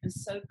and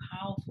so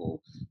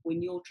powerful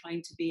when you're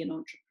trying to be an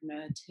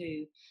entrepreneur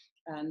too.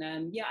 And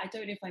I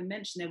don't know if I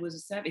mentioned there was a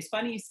survey. It's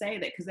funny you say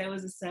that because there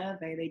was a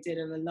survey they did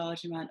of a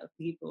large amount of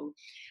people,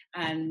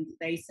 and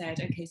they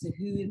said, okay, so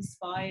who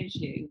inspires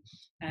you?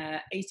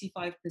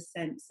 85%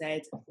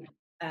 said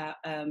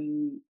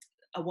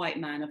a white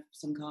man of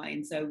some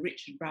kind, so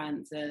Richard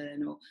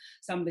Branson or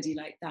somebody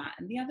like that.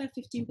 And the other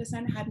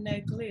 15% had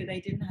no clue.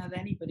 They didn't have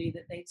anybody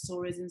that they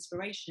saw as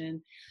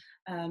inspiration.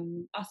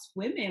 Us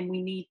women,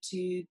 we need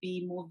to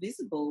be more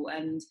visible,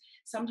 and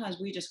sometimes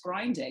we're just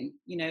grinding,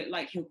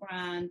 like your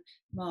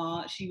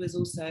grandma. She was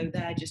also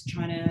there just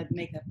trying to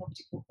make her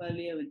property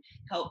portfolio and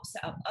help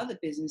set up other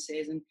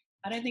businesses, and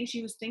I don't think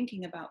she was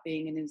thinking about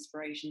being an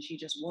inspiration. She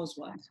just was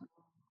one,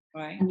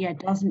 right? And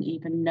doesn't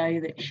even know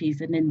that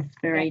she's an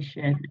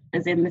inspiration,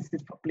 as in this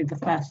is probably the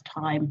first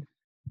time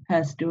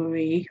her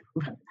story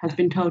has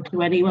been told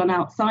to anyone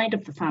outside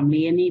of the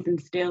family. And even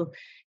still,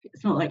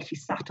 it's not like she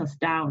sat us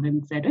down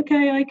and said,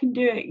 okay, I can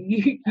do it,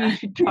 you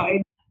should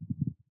try.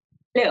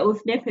 Little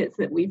snippets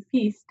that we've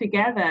pieced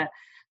together.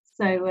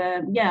 So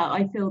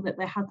I feel that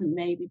there hasn't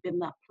maybe been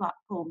that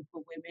platform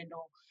for women,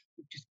 or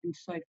we've just been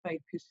so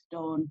focused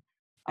on,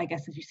 I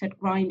guess, as you said,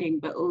 grinding,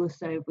 but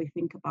also if we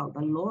think about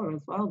the law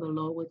as well, the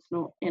law was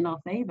not in our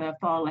favour,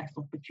 far less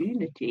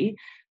opportunity,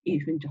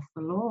 even just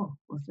the law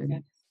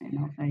wasn't in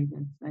our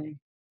favour. So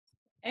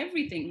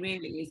everything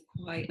really is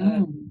quite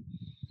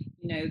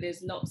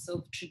there's lots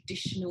of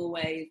traditional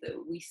ways that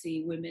we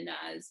see women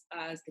as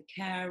the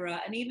carer,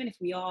 and even if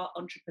we are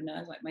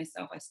entrepreneurs like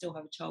myself, I still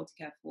have a child to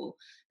care for.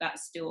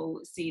 That's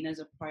still seen as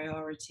a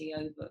priority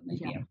over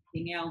maybe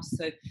everything else.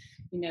 So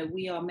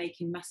we are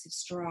making massive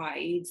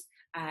strides,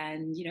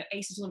 and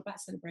ACE is all about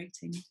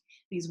celebrating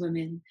these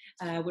women.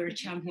 We're a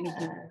champion of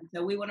women,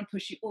 so we want to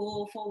push you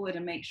all forward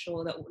and make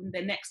sure that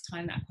the next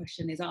time that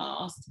question is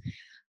asked,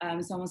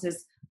 someone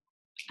says,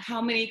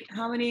 how many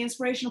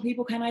inspirational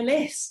people can I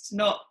list?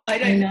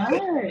 I know.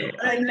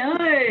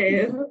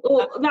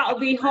 Or that'll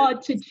be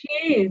hard to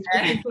choose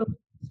because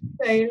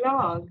it's so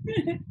long.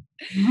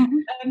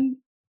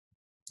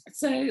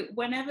 So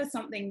whenever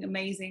something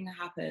amazing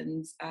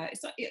happens,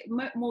 it's like,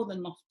 more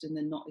than often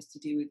than not, is to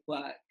do with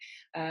work.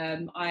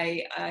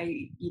 I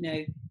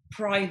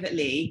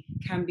privately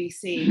can be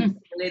seen a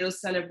little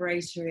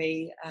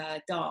celebratory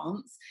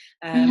dance.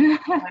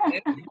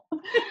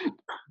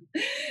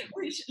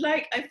 Which,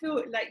 like, I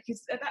feel like,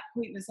 because at that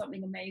point when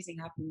something amazing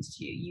happens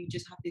to you, you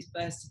just have this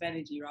burst of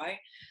energy, right?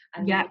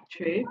 And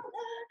true.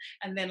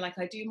 And then, like,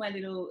 I do my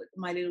little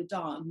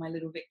dance, my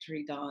little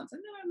victory dance,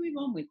 and then I move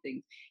on with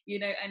things,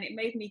 and it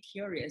made me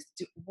curious.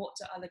 What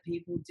do other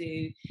people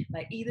do,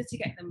 like, either to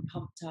get them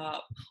pumped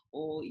up,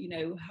 or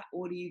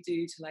what do you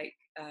do to, like,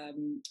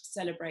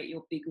 celebrate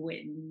your big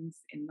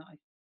wins in life?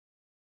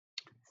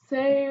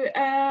 So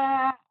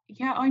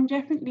I'm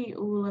definitely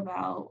all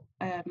about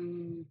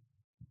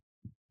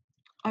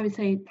I would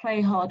say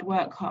play hard,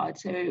 work hard.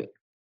 So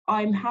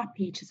I'm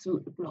happy to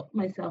sort of lock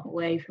myself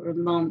away for a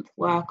month,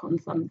 work on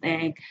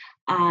something,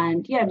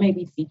 and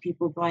maybe see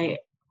people buy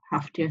it.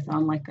 Have to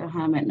sound like a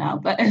hermit now,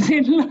 but as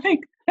in,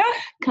 like,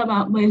 come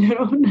out my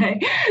little no.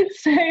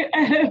 So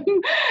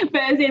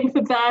but as in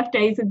for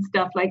birthdays and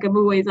stuff, like, I'm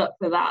always up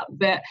for that.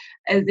 But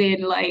as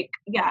in, like,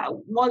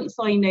 once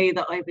I know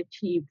that I've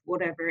achieved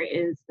whatever it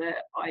is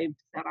that I've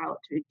set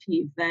out to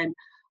achieve, then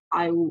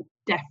I will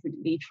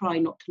definitely try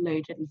not to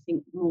load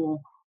anything more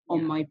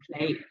on my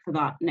plate for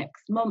that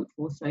next month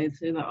or so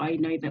that I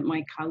know that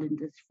my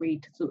calendar's free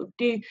to sort of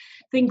do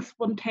things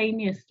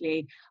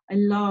spontaneously. I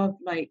love,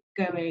 like,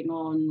 going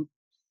on,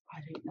 I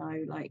don't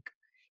know, like,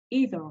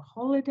 either a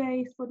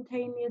holiday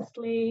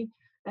spontaneously,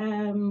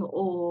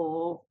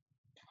 or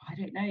I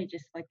don't know,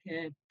 just like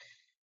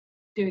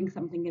doing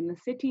something in the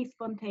city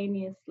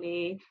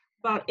spontaneously.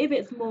 But if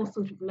it's more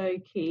sort of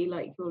low-key,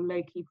 like your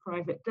low-key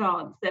private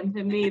dance, then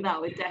for me that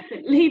would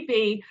definitely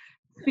be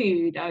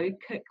food. I would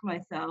cook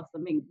myself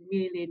something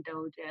really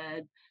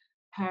indulgent,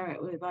 pair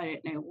it with, I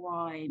don't know,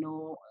 wine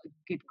or a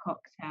good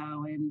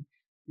cocktail, and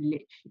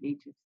literally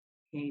just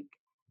pig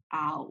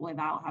out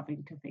without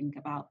having to think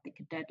about like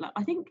a deadline.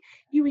 I think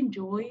you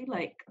enjoy,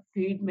 like,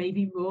 food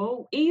maybe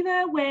more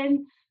either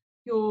when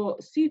you're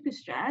super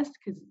stressed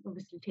because it's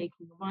obviously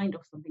taking your mind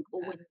off something,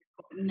 or when you've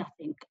got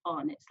nothing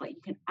on. It's like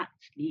you can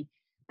actually,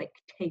 like,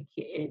 take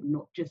it in,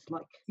 not just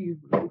like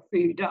hoovering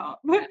food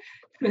up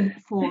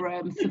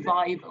for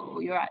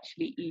survival. You're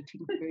actually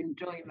eating for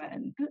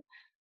enjoyment.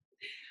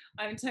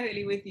 I'm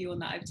totally with you on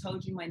that. I've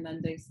told you my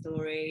Nando's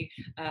story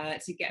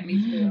to get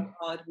me through a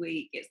hard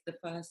week. It's the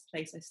first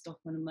place I stop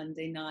on a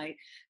Monday night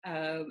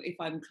if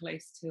I'm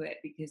close to it,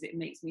 because it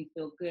makes me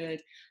feel good,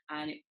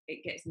 and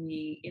it gets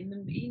me in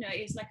the,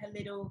 it's like a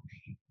little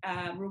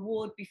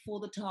reward before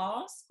the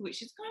task,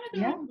 which is kind of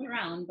the wrong way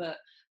around, but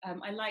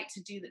I like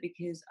to do that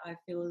because I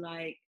feel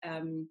like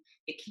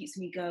it keeps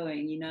me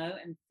going,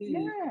 and food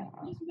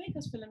just make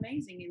us feel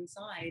amazing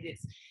inside.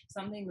 It's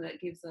something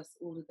that gives us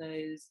all of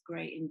those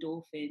great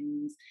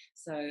endorphins.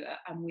 So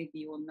I'm with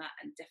you on that,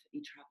 and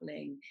definitely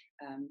traveling.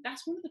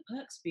 That's one of the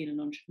perks of being an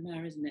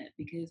entrepreneur, isn't it?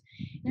 Because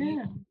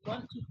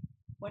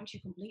once you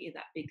completed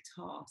that big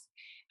task,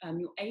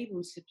 you're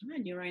able to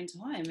plan your own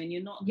time, and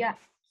you're not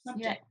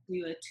subject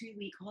to a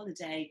 2-week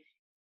holiday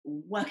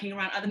working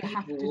around other people.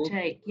 Have to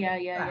take,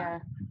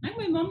 And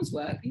with mum's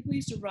work, people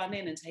used to run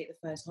in and take the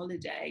first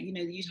holiday.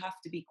 You'd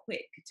have to be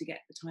quick to get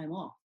the time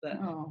off. But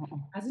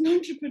as an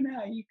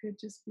entrepreneur, you could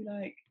just be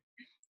like,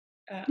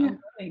 I'm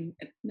going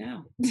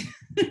now.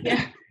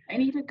 I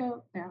need to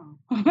go now.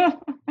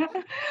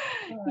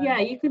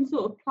 You can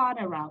sort of plan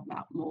around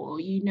that more.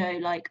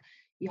 Like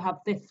you have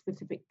this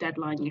specific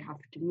deadline you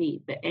have to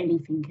meet, but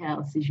anything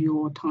else is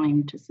your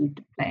time to sort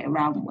of play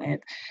around with.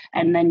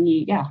 And then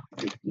you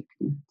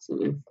can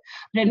sort of,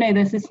 I don't know,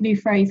 there's this new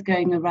phrase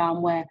going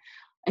around where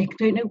I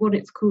don't know what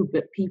it's called,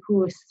 but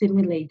people are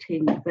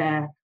simulating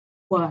their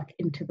work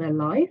into their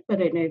life. I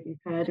don't know if you've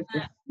heard of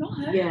this.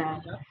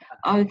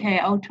 Okay,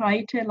 I'll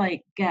try to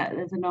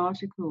there's an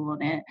article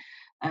on it.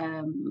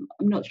 I'm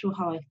not sure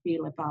how I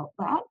feel about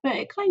that, but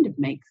it kind of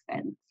makes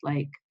sense.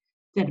 Like,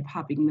 instead of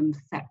having them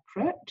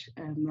separate,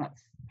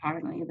 that's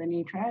apparently the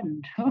new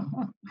trend.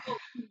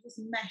 You just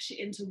mesh it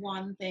into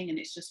one thing, and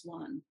it's just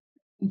one.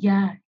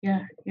 Yeah.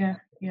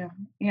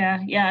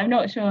 I'm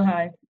not sure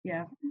how.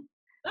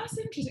 That's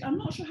interesting. I'm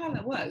not sure how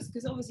that works,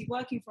 because obviously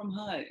working from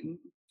home,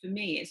 for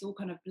me, it's all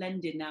kind of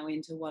blended now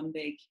into one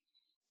big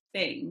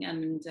thing.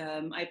 And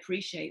I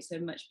appreciate so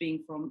much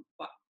being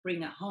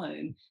at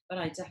home, but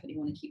I definitely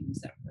want to keep them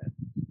separate.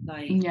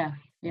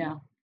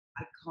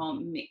 I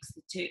can't mix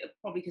the two,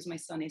 probably because my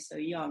son is so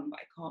young, but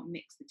I can't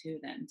mix the two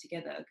of them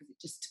together, because it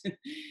just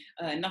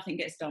nothing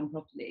gets done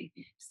properly.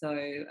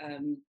 So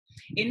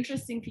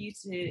interesting for you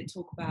to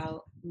talk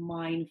about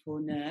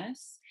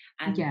mindfulness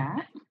and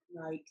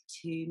like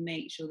to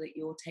make sure that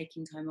you're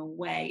taking time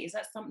away. Is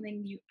that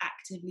something you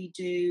actively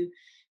do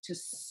to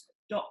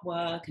stop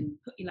work and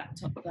put your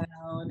laptop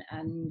down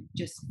and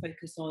just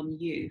focus on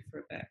you for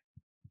a bit?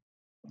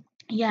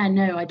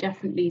 I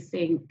definitely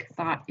think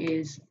that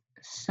is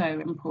so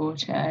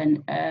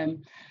important. I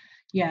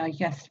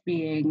guess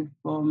being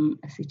from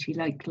a city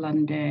like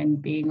London,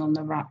 being in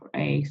the rat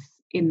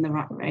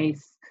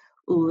race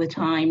all the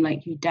time,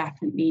 like you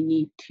definitely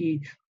need to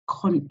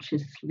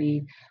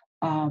consciously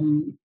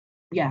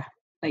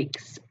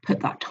put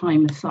that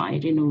time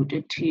aside in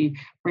order to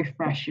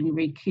refresh and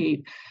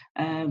recoup.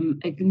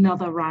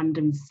 Another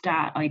random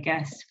stat, I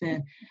guess,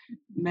 for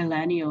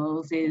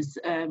millennials is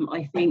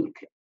I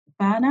think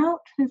burnout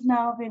has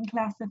now been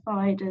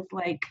classified as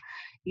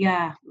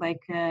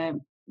a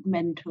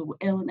mental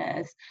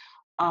illness,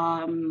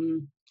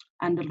 and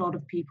a lot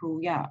of people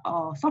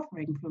are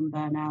suffering from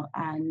burnout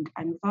and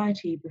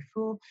anxiety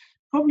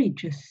probably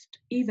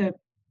either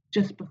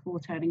just before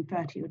turning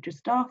 30 or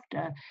just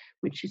after,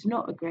 which is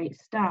not a great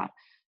stat.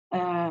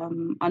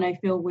 And I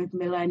feel with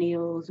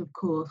millennials, of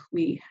course,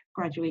 we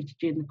graduated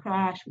during the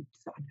crash.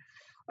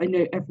 I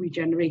know every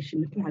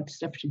generation has had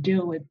stuff to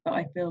deal with, but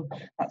I feel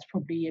that's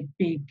probably a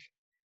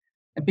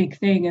big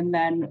thing. And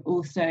then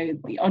also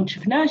the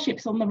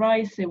entrepreneurship's on the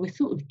rise, so we're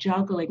sort of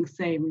juggling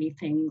so many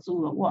things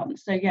all at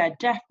once. So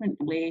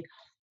definitely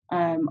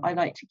I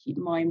like to keep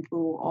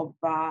mindful of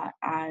that,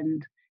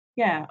 and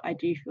I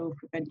do feel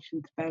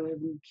prevention's better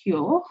than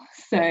cure.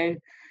 So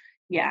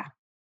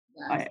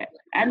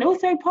and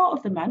also part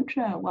of the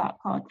mantra, work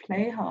hard,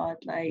 play hard,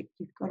 like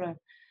you've got to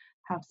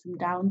have some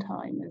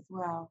downtime as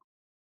well.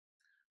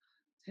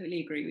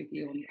 Totally agree with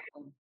you on that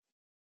one.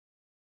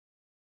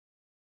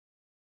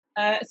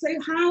 So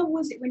how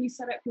was it when you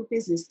set up your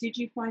business? Did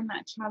you find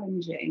that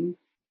challenging,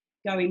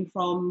 going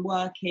from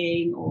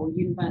working or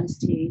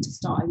university to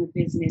starting a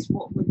business?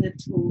 What were the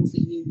tools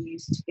that you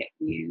used to get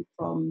you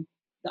from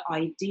the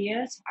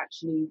idea to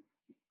actually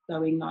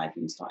going live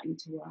and starting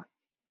to work?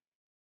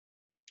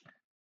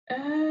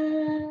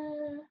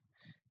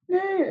 No,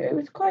 it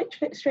was quite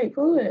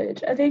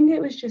straightforward. I think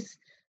it was just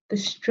the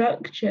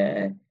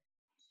structure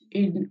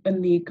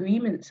on the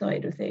agreement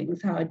side of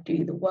things, how I'd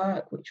do the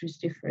work, which was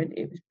different.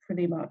 It was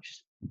pretty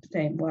much the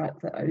same work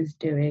that I was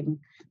doing,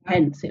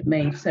 hence it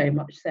made so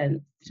much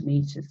sense to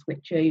me to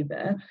switch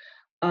over.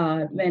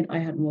 Meant I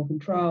had more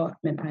control,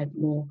 meant I had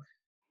more,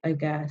 I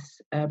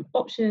guess,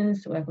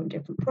 options to work on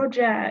different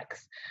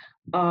projects.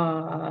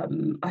 I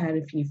had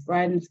a few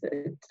friends that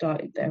had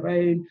started their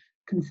own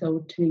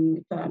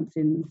consulting firms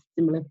in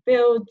similar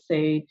fields,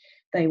 so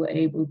they were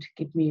able to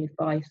give me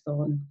advice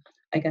on,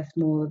 I guess,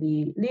 more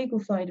the legal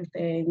side of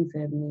things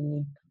and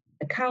the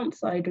account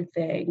side of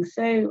things.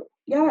 So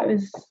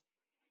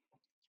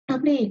it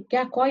Probably,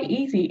 yeah, quite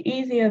easy,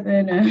 easier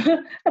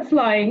than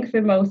applying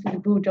for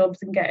multiple jobs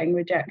and getting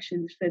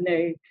rejections for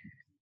no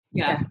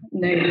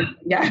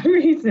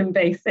reason,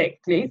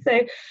 basically. So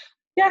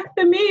yeah,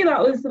 for me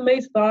that was the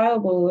most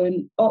viable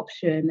and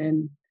option,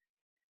 and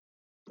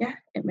yeah,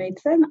 it made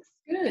sense.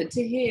 Good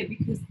to hear,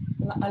 because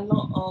a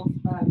lot of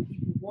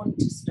people want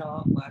to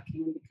start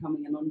working and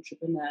becoming an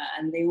entrepreneur,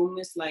 and they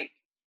almost like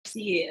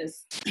see it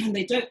as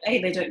they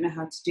don't know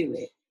how to do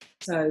it,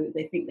 so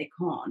they think they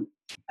can't,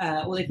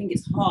 or they think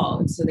it's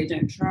hard, so they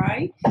don't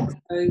try.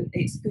 So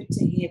it's good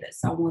to hear that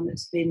someone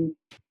that's been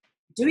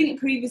doing it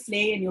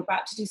previously and you're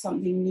about to do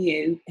something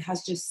new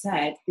has just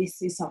said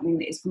this is something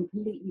that is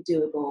completely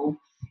doable.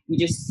 You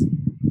just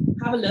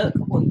have a look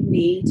at what you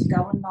need,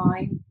 go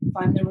online,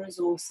 find the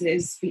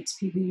resources, speak to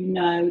people you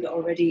know that are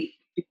already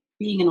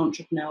being an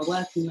entrepreneur,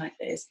 working like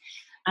this,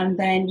 and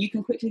then you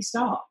can quickly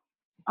start.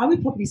 I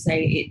would probably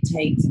say it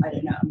takes, I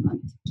don't know, a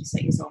month to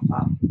set yourself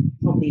up,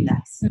 probably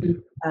less.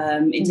 In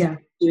terms of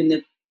doing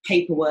the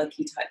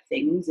paperworky type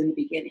things in the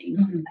beginning.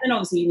 And then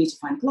obviously you need to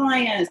find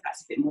clients,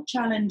 that's a bit more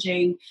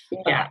challenging.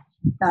 Yeah.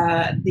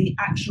 But the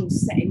actual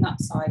setting up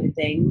side of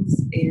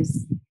things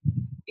is,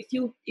 if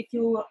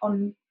you're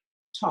on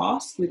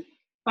task with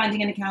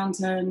finding an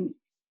accountant,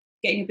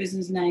 getting a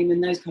business name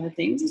and those kind of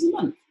things, is a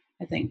month,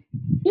 I think.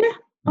 Yeah,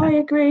 I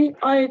agree.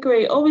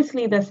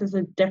 Obviously this is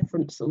a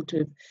different sort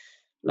of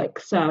like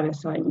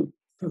service I'm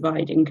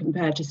providing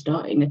compared to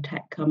starting a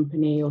tech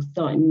company or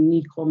starting an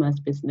e-commerce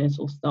business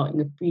or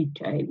starting a food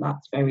chain.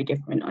 That's very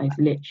different. I was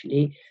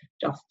literally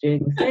just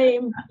doing the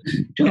same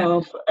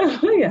job.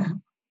 Yeah.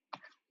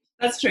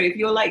 That's true. If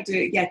you're like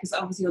doing, because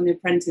obviously on The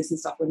Apprentice and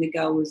stuff, when the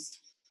girl was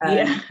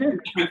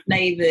different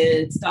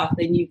flavoured stuff,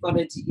 then you've got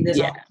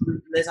to,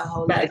 there's a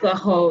whole that's a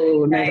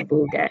whole nother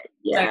ball game.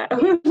 Yeah.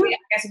 So I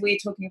guess we're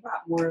talking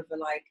about more of a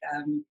like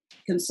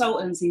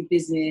consultancy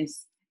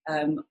business.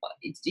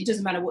 It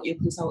doesn't matter what you're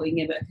consulting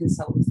in, but a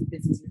consultancy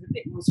business is a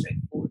bit more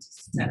straightforward to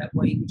set up,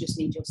 where you just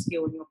need your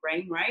skill and your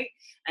brain, right?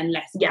 And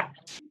less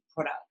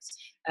products.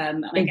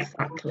 And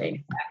exactly. I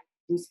guess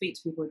we'll speak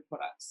to people with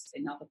products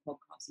in other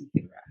podcasts and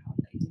figure out how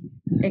they do.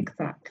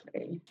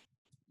 Exactly.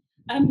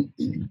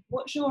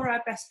 What's your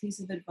best piece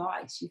of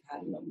advice you've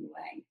had along the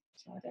way,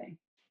 Sade?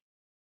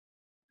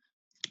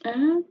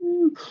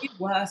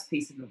 Worst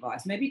piece of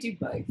advice. Maybe do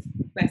both,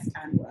 best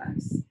and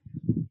worst,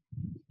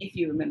 if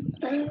you remember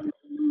them.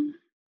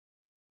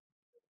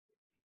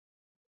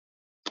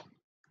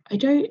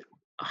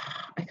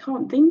 I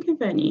can't think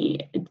of any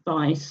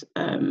advice,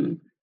 to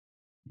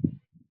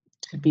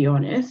be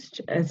honest,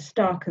 as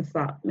stark as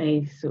that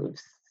may sort of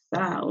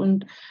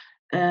sound,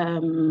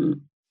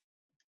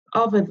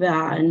 other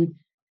than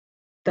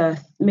the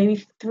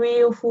maybe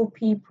 3 or 4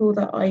 people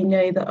that I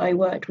know that I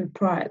worked with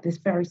prior at this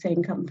very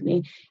same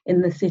company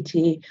in the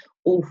city.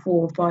 All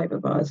 4 or 5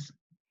 of us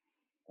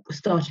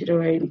started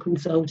our own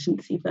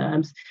consultancy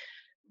firms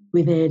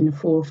within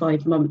 4 or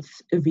 5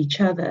 months of each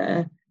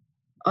other.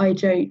 I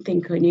don't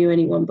think I knew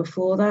anyone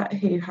before that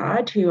who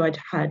I'd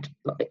had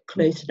like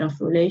close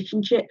enough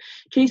relationship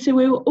to. So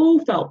we all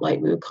felt like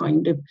we were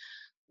kind of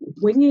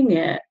winging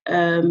it.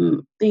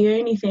 The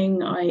only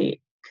thing I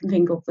can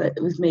think of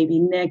that was maybe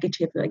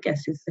negative, I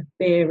guess, is the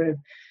fear of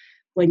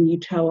when you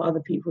tell other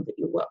people that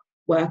you're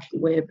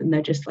working with and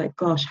they're just like,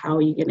 gosh, how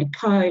are you going to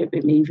cope?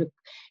 It means you're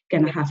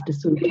going to have to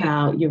sort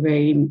out your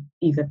own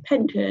either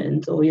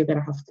pensions, or you're going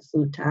to have to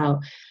sort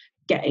out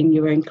getting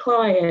your own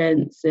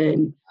clients,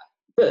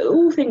 but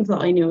all things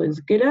that I knew I was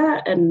good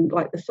at, and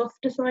like the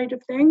softer side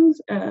of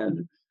things.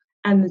 And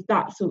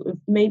that sort of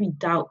maybe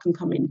doubt can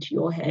come into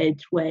your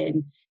head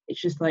when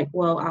it's just like,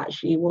 well,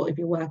 actually, what if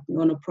you're working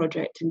on a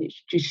project and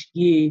it's just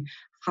you?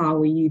 How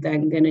are you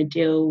then going to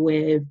deal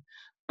with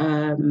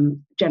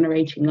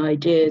generating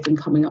ideas and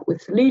coming up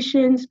with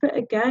solutions? But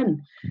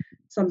again,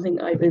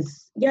 something I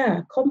was,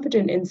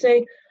 confident in.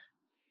 So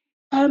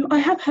I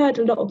have heard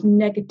a lot of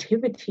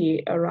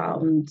negativity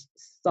around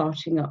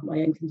starting up my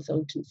own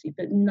consultancy,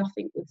 but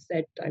nothing was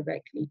said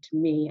directly to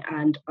me.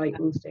 And I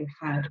also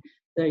had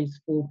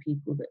those 4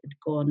 people that had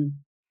gone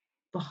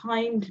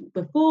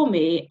before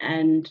me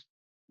and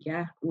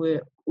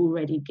were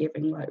already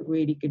giving like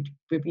really good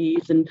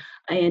reviews. And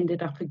I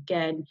ended up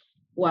again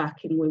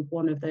working with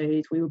one of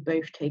those. We were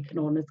both taken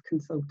on as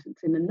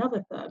consultants in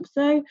another firm.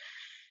 So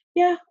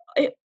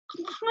it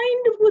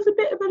kind of was a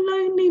bit of a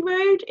lonely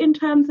road in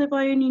terms of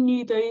I only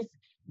knew those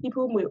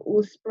people and we were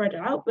all spread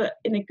out, but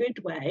in a good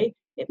way.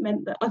 It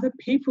meant that other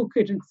people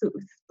couldn't sort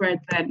of spread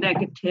their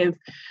negative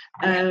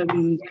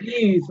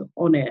views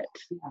on it.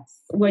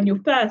 Yes. When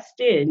you're first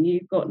in,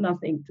 you've got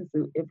nothing to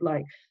sort of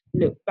like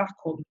look back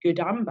on, good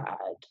and bad.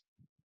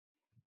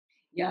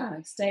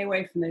 Yeah, stay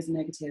away from those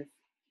negative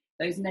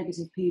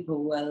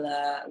people will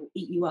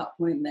eat you up,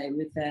 won't they,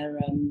 with their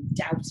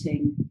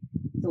doubting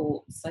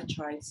thoughts. I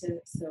try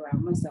to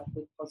surround myself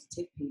with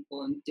positive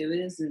people and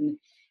doers, and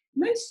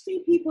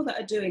mostly people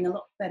that are doing a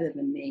lot better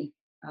than me,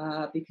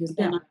 because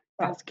then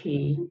that's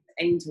key.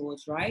 aim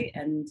towards, right?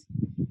 And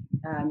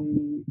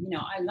You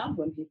know, I love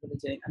when people are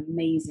doing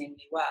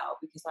amazingly well,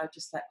 because I'm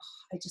just like,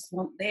 oh, I just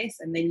want this,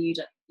 and then you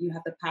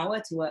have the power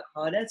to work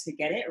harder to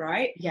get it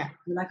right. Yeah.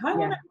 You're like, I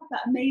want to have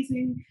that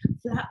amazing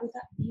flat with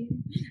that view.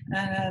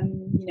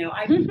 You know,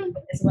 I can do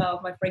it as well.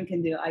 If my friend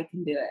can do it, I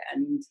can do it.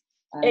 And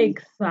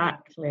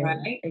exactly,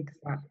 right?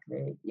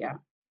 Exactly. Yeah.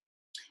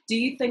 Do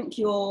you think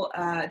you're?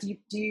 Do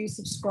you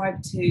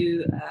subscribe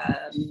to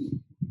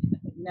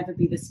never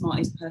be the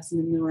smartest person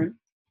in the room?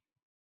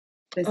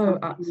 Oh,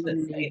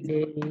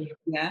 absolutely.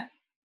 Yeah.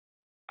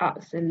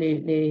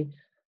 Absolutely.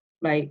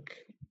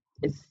 Like,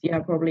 it's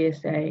probably a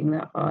saying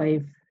that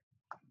I've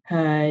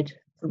heard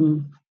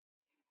from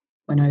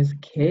when I was a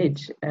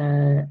kid,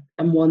 and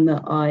one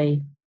that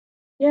I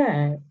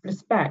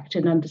respect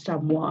and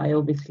understand why.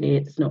 Obviously,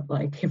 it's not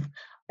like if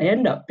I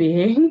end up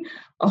being,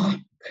 I'll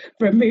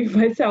remove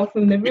myself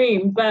from the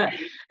room, but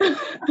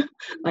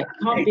like,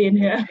 can't be in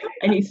here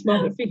any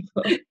smarter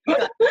people.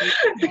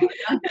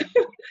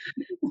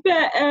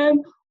 But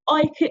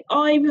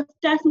I've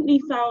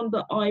definitely found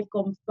that I've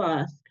gone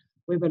first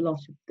with a lot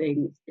of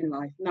things in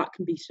life, and that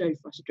can be so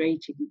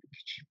frustrating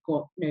because you've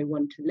got no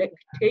one to look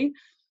to.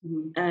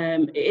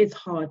 It is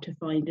hard to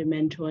find a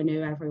mentor. I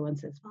know everyone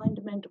says find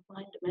a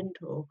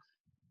mentor.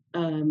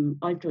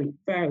 I've joined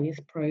various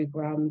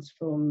programs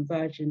from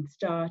Virgin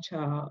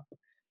Startup,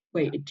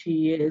 waited 2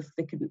 years,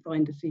 they couldn't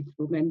find a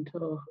suitable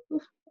mentor.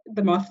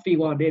 There must be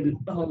one in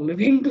the whole of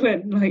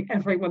England. Like,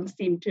 everyone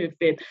seemed to have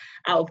been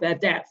out of their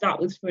depth. That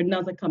was for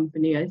another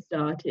company I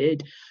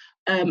started.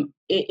 It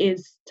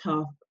is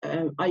tough.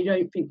 I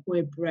don't think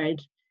we're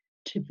bred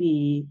to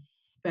be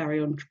very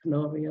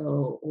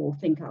entrepreneurial or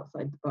think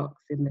outside the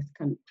box in this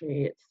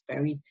country. It's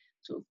very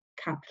sort of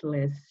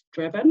capitalist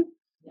driven.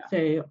 Yeah.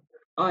 So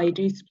I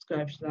do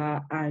subscribe to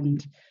that,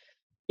 and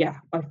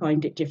I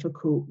find it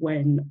difficult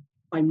when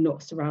I'm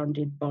not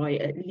surrounded by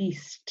at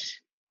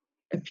least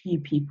a few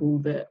people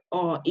that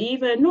are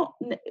either not,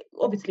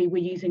 obviously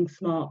we're using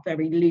smart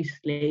very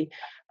loosely,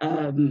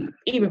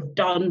 either have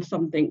done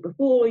something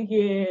before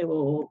you,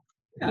 or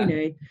you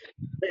know,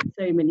 there's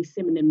so many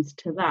synonyms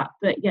to that.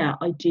 But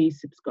I do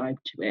subscribe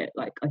to it.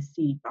 Like, I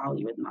see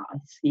value in that. I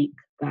seek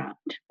that.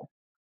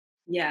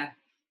 Yeah,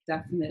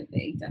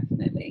 definitely.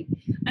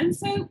 And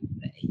so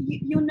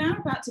you're now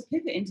about to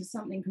pivot into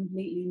something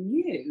completely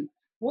new.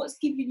 What's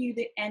giving you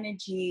the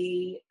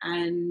energy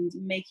and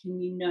making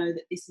you know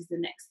that this is the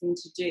next thing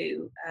to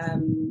do?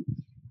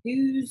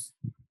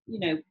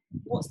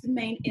 What's the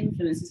main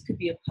influences? Could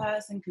be a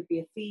person, could be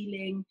a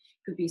feeling,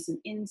 could be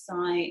some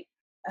insight.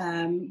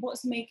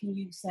 What's making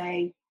you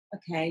say,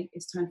 okay,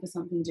 it's time for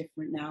something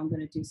different now, I'm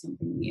going to do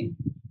something new?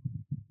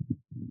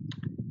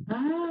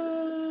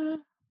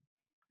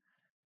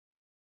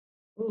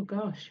 Oh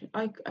gosh,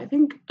 I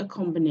think a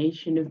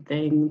combination of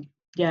things.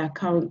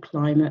 Current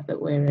climate that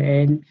we're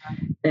in,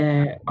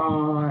 there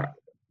are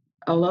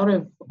a lot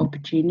of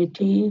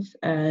opportunities.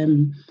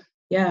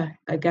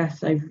 I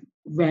guess I've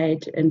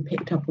read and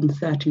picked up on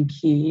certain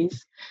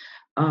cues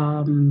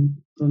from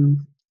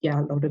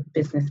a lot of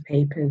business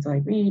papers I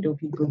read or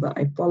people that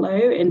I follow,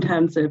 in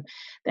terms of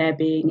there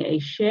being a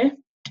shift.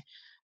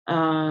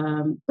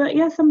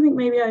 But something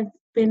maybe I've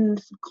been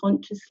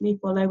subconsciously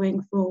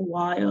following for a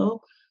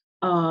while,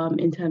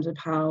 in terms of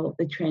how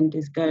the trend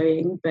is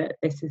going. But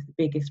this is the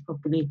biggest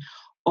probably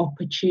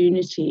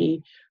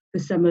opportunity for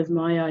some of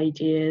my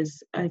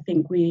ideas. I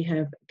think we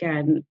have,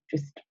 again,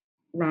 just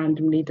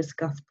randomly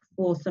discussed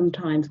before,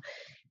 sometimes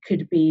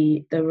could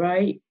be the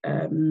right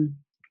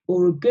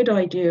or a good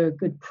idea, a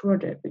good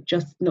product, but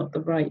just not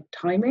the right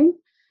timing.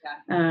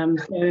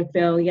 So I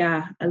feel,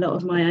 a lot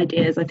of my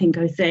ideas, I think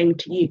I was saying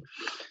to you,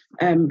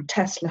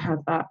 Tesla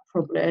had that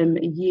problem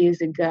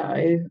years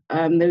ago.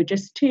 They were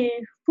just too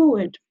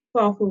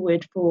far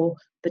forward for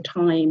the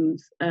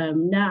times.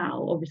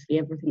 Now, obviously,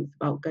 everything's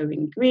about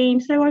going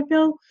green. So I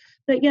feel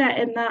that,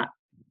 in that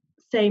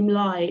same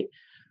light,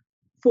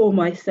 for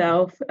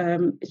myself,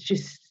 it's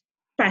just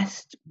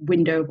best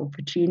window of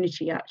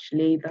opportunity,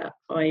 actually, that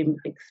I'm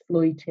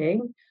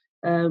exploiting,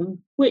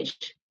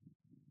 which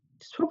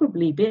has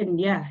probably been,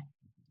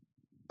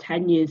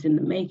 10 years in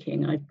the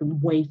making. I've been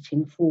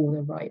waiting for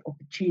the right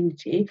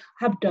opportunity.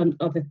 I have done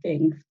other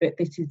things, but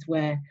this is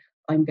where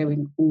I'm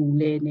going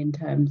all in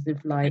terms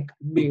of like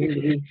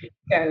really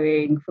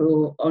going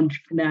for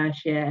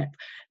entrepreneurship,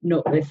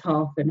 not this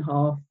half and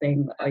half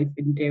thing that I've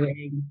been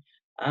doing.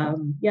 I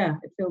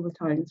feel the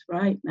time's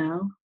right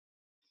now.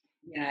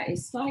 Yeah,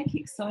 it's like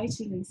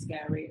exciting and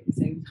scary at the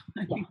same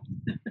time.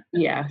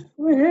 Yeah.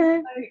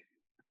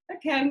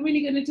 Okay, I'm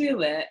really going to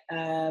do it.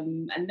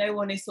 And no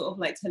one is sort of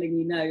like telling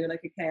you no. You're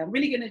like, okay, I'm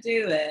really going to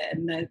do it.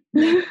 And no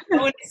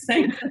one is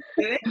saying to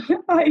do it.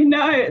 I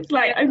know. It's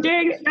like, I'm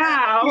doing it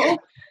now.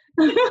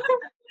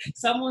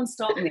 Someone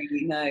stop me.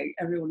 No,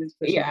 everyone is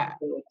pushing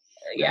forward.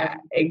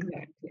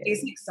 Exactly.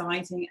 It's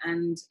exciting,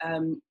 and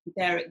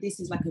this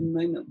is like a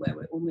moment where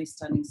we're almost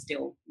standing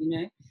still.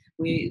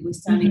 We're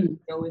standing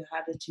still. We've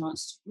had a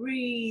chance to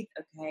breathe.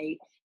 Okay,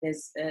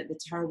 there's the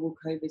terrible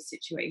COVID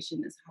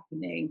situation that's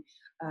happening.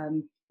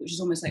 which has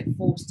almost like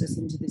forced us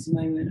into this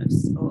moment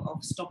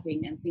of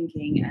stopping and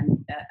thinking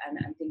and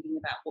thinking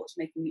about what's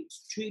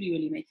truly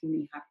really making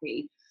me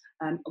happy.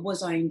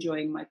 Was I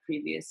enjoying my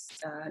previous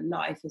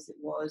life as it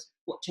was?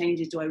 What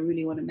changes do I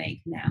really want to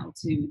make now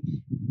to,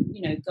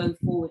 go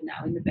forward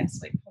now in the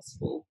best way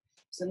possible?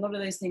 So a lot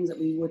of those things that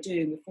we were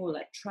doing before,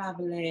 like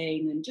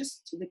traveling and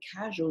just the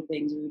casual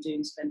things we were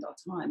doing to spend our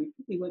time, we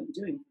probably won't be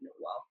doing for a little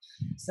while.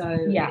 So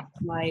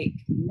it's like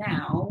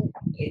now,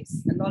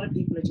 it's a lot of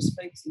people are just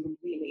focusing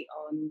completely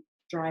on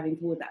driving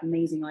forward that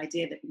amazing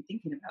idea they've been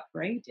thinking about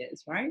for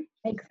ages, right?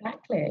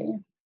 Exactly.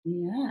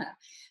 Yeah.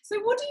 So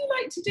what do you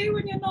like to do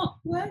when you're not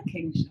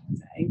working,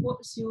 Sade?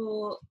 What's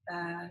your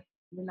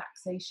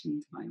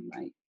relaxation time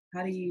like?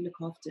 How do you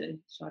look after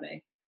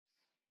Sade?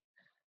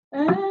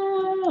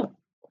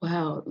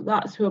 Well,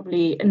 that's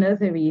probably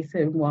another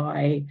reason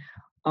why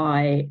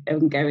I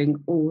am going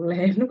all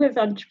in with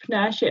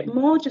entrepreneurship,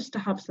 more just to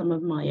have some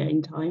of my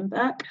own time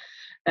back.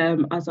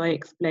 As I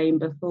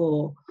explained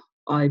before,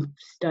 I've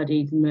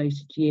studied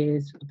most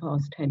years for the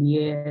past 10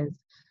 years.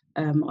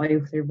 I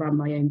also ran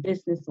my own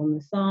business on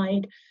the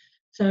side.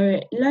 So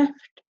it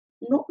left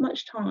not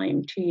much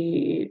time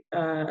to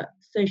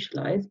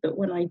socialise, but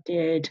when I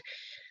did,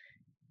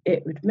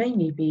 it would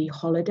mainly be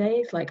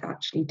holidays, like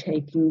actually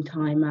taking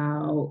time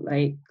out,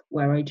 like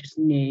where I just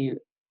knew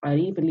I'd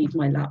either leave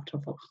my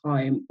laptop at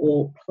home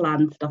or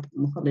plan stuff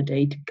on the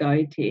holiday to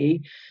go to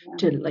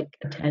like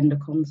attend a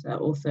concert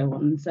or so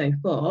on and so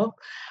forth.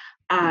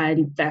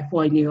 And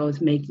therefore I knew I was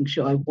making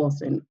sure I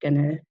wasn't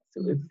gonna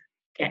sort of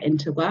get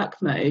into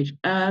work mode.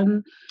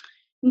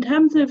 In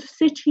terms of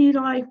city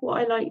life, what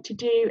I like to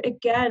do,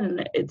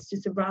 again, it's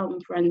just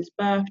around friends'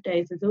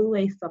 birthdays. There's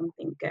always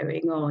something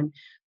going on.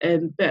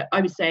 But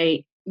I would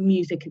say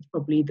music is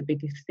probably the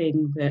biggest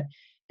thing that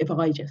if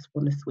I just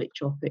want to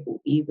switch off, it will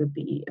either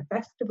be a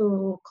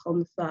festival,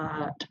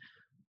 concert,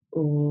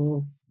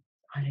 or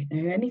I don't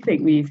know,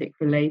 anything music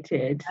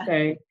related.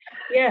 So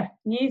yeah,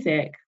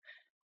 music.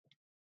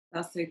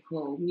 That's so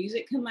cool.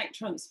 Music can like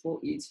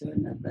transport you to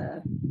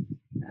another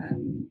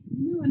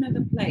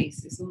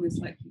place. It's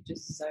almost like you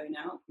just zone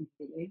out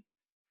completely.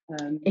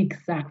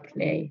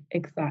 Exactly.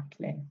 It's going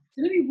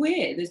to be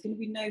weird. There's going to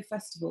be no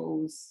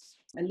festivals,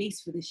 at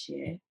least for this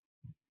year.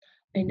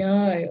 I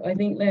know. I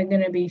think they're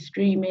going to be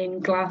streaming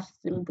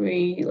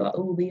Glastonbury, like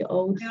all the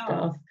old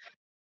stuff.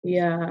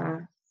 Yeah.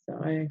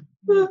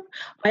 So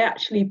I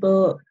actually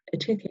bought a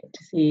ticket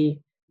to see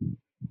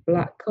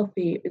Black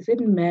Coffee. It was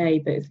in May,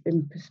 but it's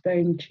been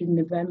postponed to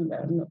November.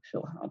 I'm not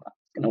sure how that's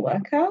going to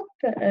work out,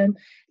 but at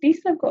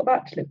least I've got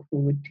that to look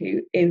forward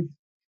to if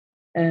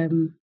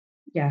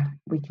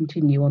we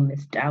continue on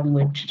this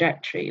downward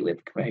trajectory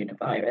with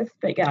coronavirus.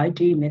 But yeah, I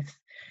do miss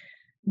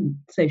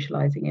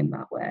socializing in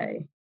that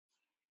way.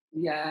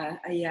 Yeah,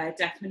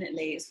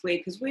 definitely. It's weird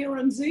because we're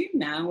on Zoom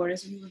now,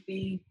 whereas we would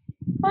be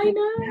hanging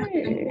out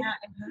in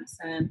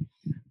person.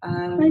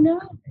 I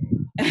know.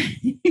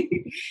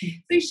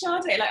 So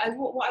Sade, like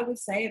what I would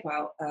say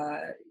about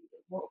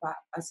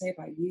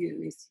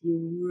you is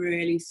you're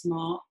really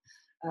smart,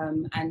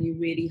 and you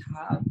really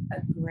have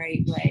a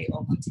great way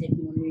of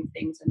taking on new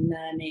things and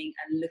learning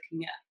and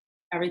looking at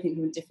everything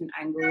from different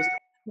angles.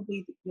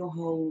 Probably your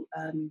whole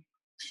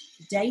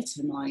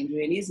data mind,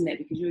 really, isn't it?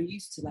 Because you're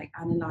used to like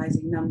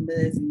analysing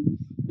numbers and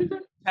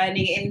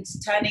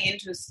turning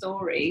into a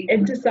story,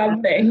 into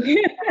something.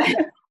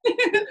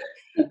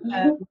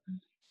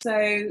 So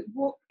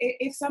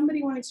if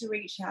somebody wanted to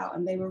reach out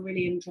and they were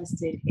really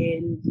interested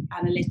in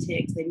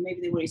analytics, maybe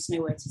they wanted to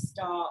know where to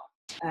start,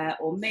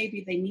 or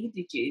maybe they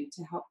needed you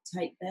to help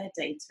take their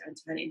data and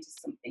turn it into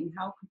something,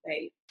 how could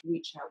they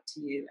reach out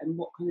to you, and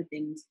what kind of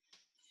things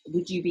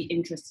would you be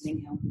interested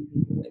in helping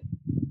people with?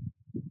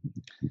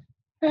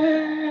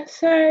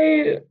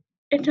 So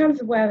in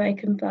terms of where they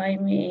can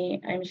find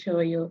me, I'm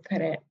sure you'll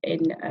put it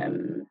in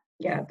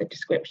the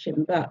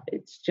description, but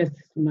it's just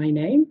my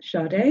name,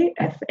 Sade,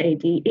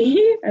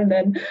 Sade, and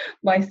then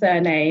my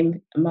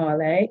surname,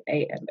 Amale,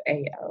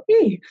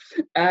 Amale.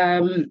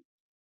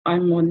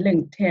 I'm on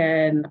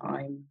LinkedIn.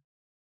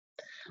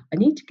 I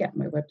need to get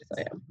my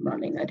website up and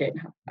running. I don't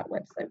have that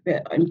website,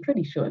 but I'm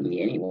pretty sure I'm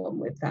the only one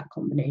with that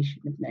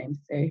combination of names,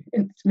 so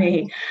it's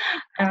me.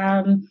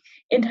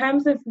 In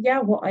terms of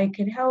what I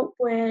can help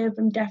with,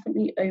 I'm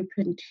definitely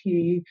open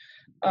to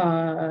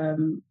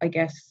I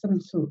guess some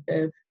sort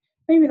of,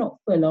 maybe not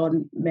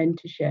full-on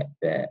mentorship,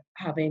 but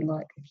having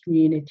like a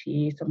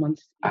community, someone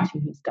to speak to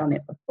who's done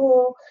it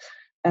before.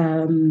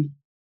 I'm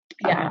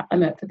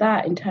up for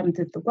that. In terms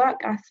of the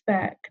work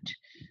aspect,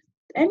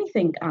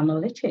 anything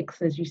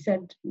analytics, as you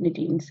said,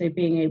 Nadine, so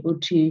being able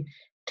to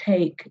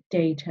take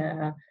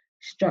data,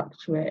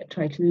 structure it,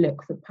 try to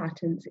look for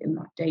patterns in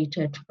that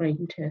data,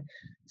 trying to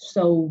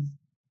solve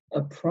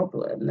a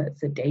problem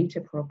that's a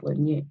data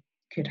problem. You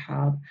could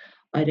have,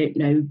 I don't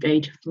know,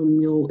 data from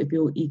your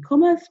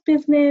e-commerce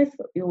business,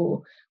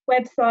 your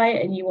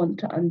website, and you want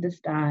to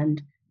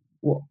understand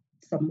what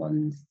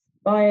someone's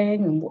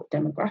buying and what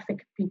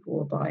demographic of people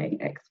are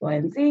buying X, Y,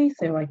 and Z,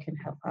 so I can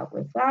help out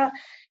with that.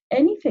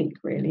 Anything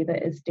really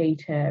that is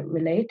data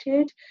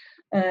related.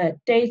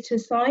 Data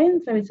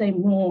science, I would say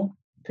more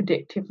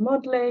predictive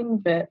modeling,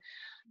 but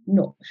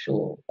not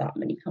sure that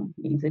many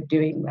companies are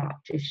doing that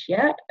just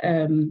yet,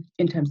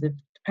 in terms of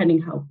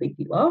depending how big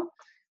you are.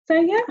 So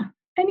yeah,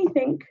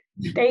 anything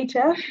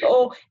data,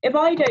 or if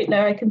I don't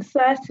know, I can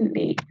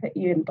certainly put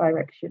you in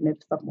direction of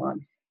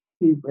someone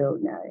who will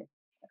know.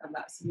 And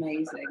that's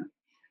amazing.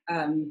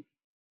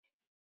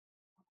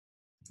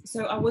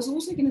 So I was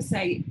also going to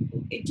say,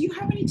 do you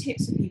have any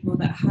tips for people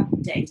that have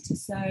data?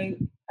 So,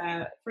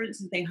 for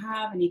instance, they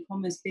have an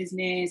e-commerce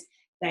business,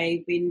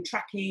 they've been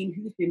tracking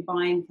who's been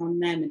buying from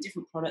them and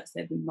different products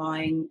they've been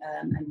buying,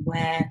 and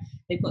where.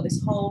 They've got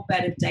this whole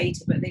bed of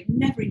data, but they've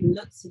never even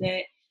looked at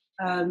it.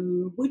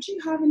 Would you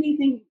have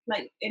anything,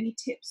 like any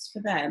tips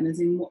for them, as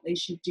in what they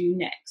should do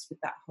next with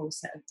that whole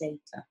set of data?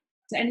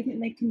 Is there anything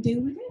they can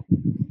do with it?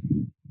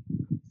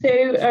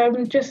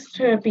 So just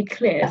to be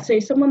clear, so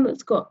someone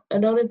that's got a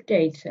lot of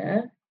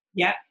data,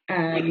 yeah,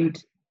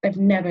 and they've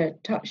never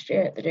touched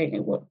it, they don't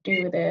know what to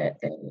do with it.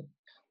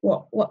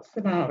 What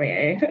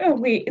scenario do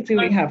we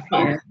have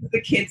here?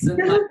 The kids have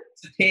like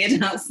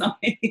disappeared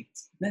outside.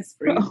 Let's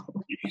breathe.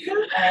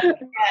 Yeah.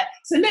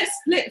 So let's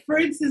for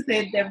instance,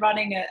 they're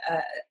running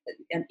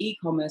an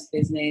e-commerce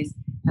business.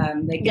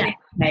 They're getting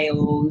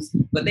mails,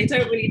 but they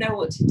don't really know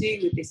what to do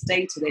with this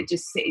data. They're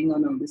just sitting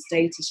on all this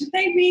data. Should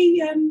they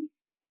be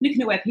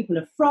looking at where people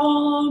are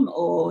from,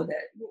 or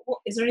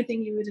is there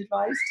anything you would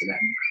advise to them?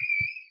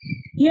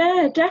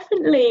 Yeah,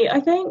 definitely.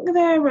 I think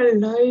there are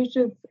loads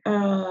of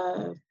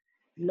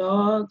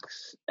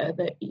blogs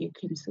that you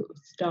can sort of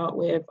start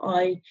with.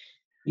 I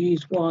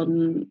use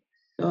one,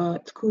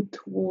 it's called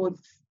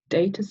Towards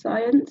Data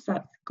Science.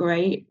 That's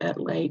great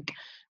at like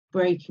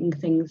breaking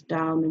things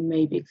down and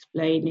maybe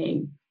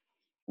explaining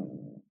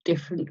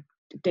different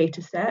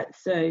data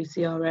sets, so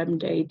CRM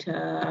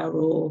data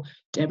or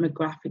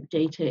demographic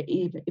data,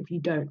 even if you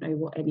don't know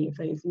what any of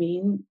those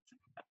mean.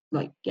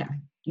 Like, yeah,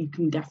 you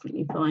can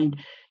definitely find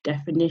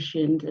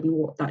definitions and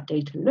what that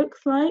data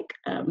looks like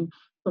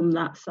from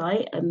that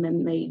site, and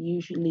then they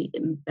usually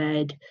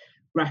embed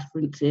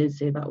references,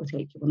 so that will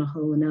take you on a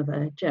whole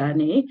another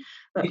journey.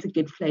 That's a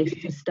good place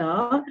to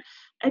start.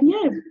 And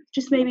yeah,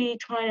 just maybe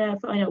try to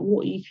find out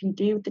what you can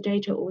do with the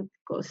data, or if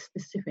you've got a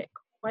specific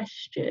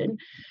question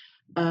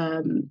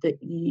that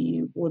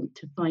you want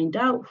to find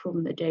out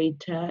from the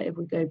data. If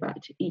we go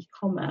back to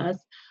e-commerce,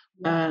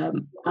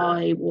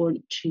 I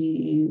want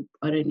to,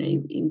 I don't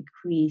know,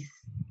 increase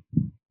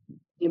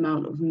the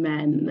amount of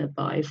men that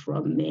buy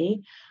from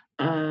me.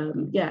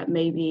 Yeah,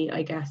 maybe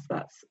I guess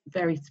that's a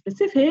very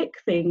specific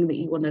thing that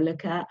you want to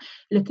look at.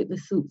 Look at the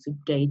sorts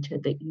of data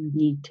that you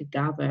need to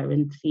gather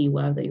and see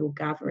whether you're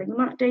gathering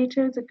that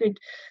data is a good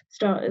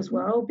start as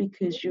well,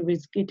 because you're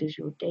as good as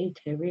your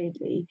data,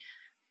 really.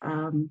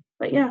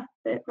 But yeah,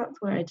 that's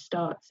where I'd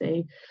start.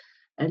 So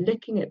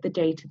looking at the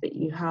data that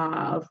you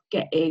have,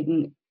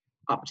 getting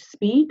up to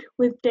speed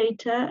with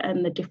data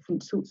and the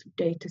different sorts of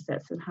data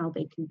sets and how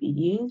they can be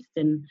used.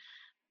 And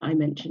I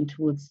mentioned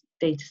Towards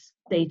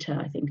data,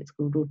 I think it's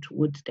called, or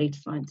Towards Data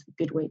Science, a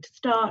good way to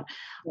start.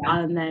 Yeah.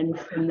 And then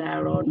from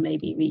there on,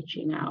 maybe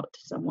reaching out to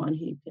someone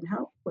who can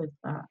help with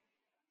that.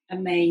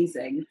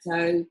 Amazing.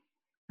 So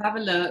have a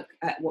look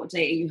at what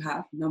data you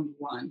have, number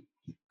one.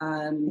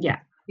 Yeah.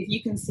 If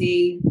you can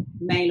see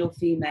male or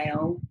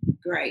female,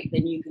 great.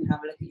 Then you can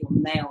have a look at your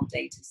male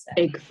data set.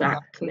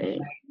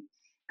 Exactly.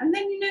 And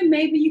then,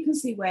 maybe you can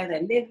see where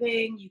they're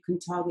living. You can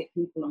target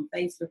people on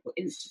Facebook or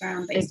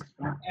Instagram based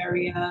on that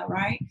area,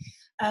 right?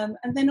 And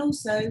then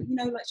also,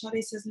 like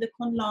Charlie says, look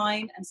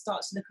online and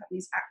start to look at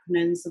these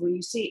acronyms. So when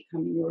you see it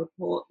come in your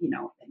report, you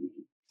know what they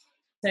mean.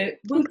 So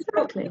we'll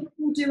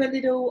do a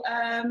little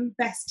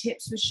best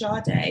tips for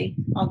Sade.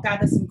 I'll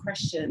gather some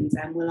questions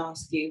and we'll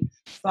ask you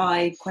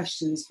 5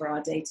 questions for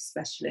our data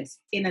specialist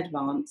in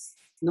advance,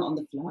 not on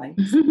the fly.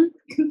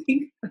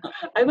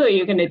 I thought you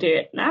were going to do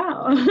it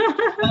now. No,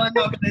 I'm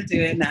not going to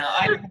do it now.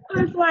 I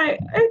was like,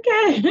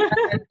 okay.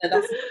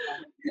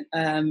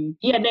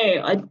 Yeah,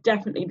 no, I'd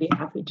definitely be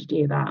happy to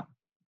do that.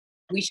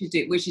 We should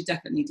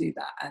definitely do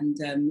that, and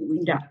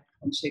we can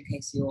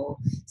showcase your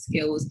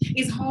skills.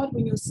 It's hard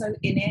when you're so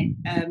in it,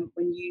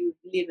 when you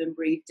live and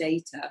breathe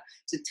data,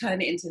 to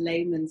turn it into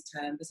layman's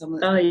terms for someone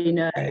that's I don't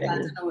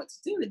know what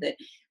to do with it,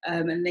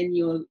 and then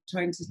you're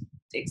trying to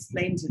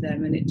explain to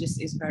them, and it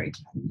just is very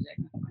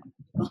challenging.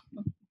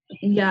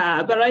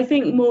 Yeah, but I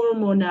think more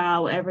and more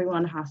now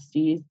everyone has to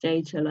use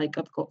data. Like,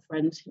 I've got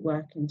friends who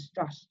work in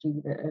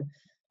strategy that are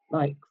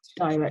like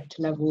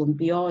director level and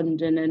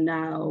beyond, and are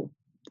now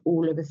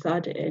all of a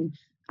sudden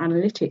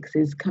analytics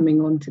is coming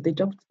onto the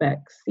job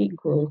specs,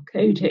 SQL,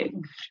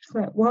 coding. It's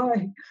like,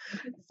 why?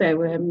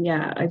 So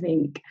yeah, I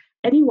think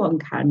anyone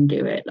can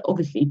do it,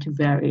 obviously to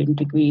varying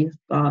degrees,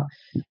 but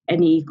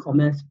any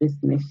e-commerce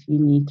business, you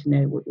need to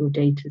know what your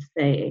data is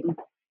saying.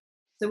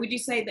 So would you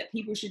say that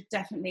people should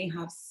definitely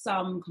have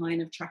some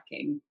kind of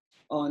tracking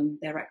on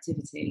their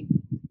activity?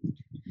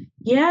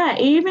 Yeah,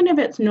 even if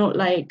it's not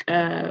like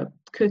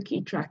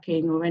cookie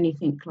tracking or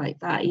anything like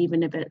that,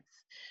 even if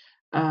it's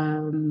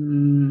how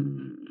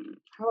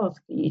else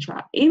can you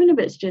track? Even if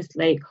it's just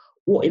like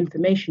what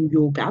information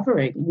you're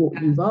gathering,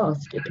 what you've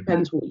asked. It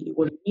depends what you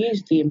want to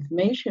use the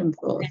information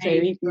for. So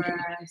even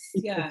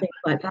Yeah. things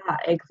like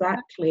that,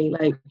 exactly.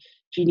 Like,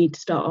 do you need to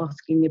start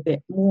asking a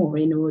bit more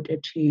in order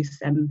to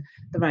send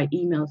the right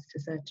emails to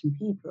certain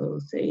people?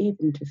 So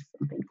even just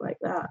something like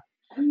that.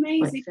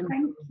 Amazing,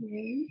 thank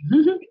you.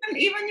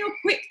 Even your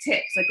quick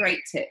tips are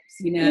great tips,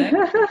 you know.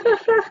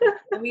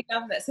 We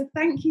love that. So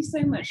thank you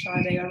so much,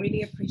 Sade. I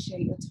really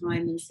appreciate your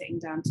time and sitting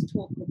down to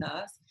talk with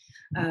us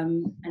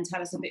and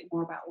tell us a bit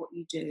more about what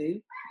you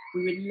do.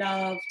 We would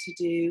love to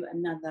do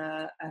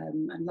another,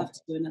 I'd love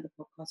to do another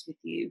podcast with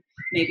you,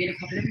 maybe in a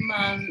couple of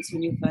months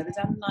when you're further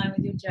down the line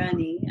with your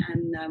journey,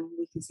 and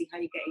we can see how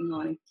you're getting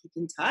on and keep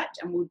in touch.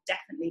 And we'll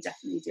definitely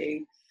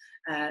do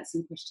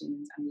some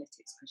questions,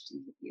 analytics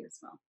questions with you as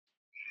well.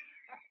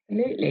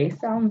 Absolutely,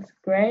 sounds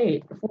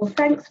great. Well,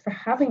 thanks for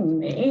having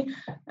me.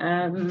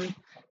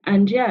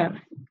 And yeah,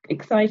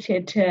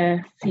 excited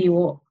to see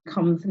what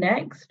comes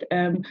next.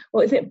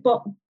 What is it?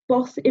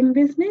 Boss in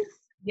Business?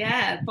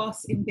 Yeah,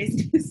 Boss in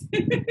Business.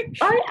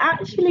 I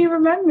actually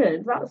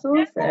remembered. That's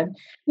awesome.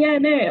 Yeah,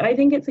 no, I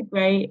think it's a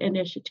great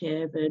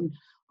initiative, and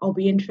I'll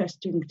be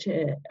interested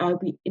to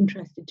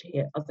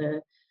hear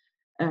other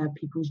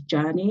people's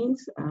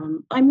journeys.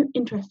 I'm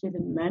interested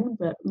in men,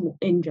 but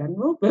in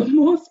general, but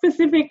more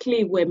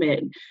specifically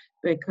women,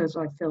 because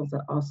I feel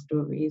that our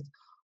stories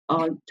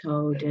aren't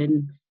told.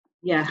 And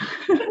yeah,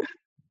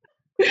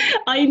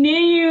 I knew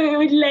you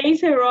would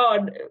later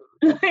on.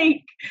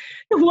 Like,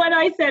 when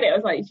I said it, I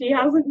was like, she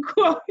hasn't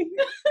quite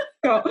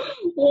got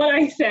what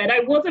I said. I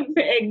wasn't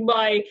putting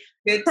my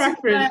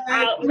preference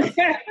out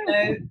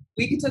there.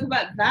 We can talk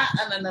about that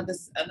and another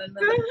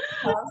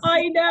podcast.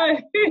 I know.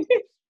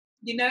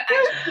 You know,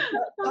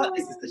 actually,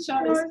 this is the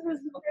show.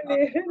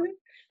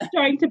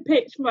 Trying to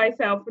pitch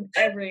myself from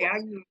every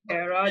angle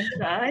here,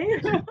 aren't I?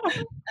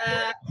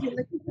 You're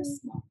looking for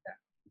smart.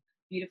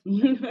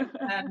 Beautiful.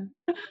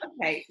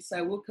 Okay,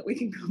 so we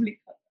can probably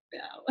cut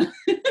that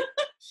bit out.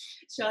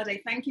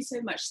 Sade, thank you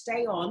so much.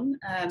 Stay on,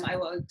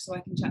 so I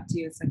can chat to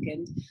you a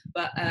second.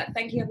 But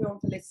thank you everyone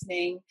for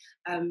listening,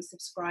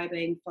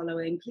 subscribing,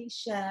 following. Please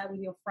share with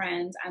your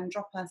friends and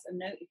drop us a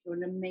note if you're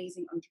an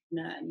amazing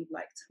entrepreneur and you'd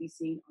like to be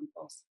seen on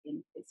Boss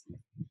in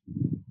Business.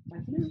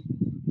 Bye for now.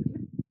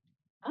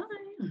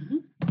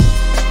 Bye.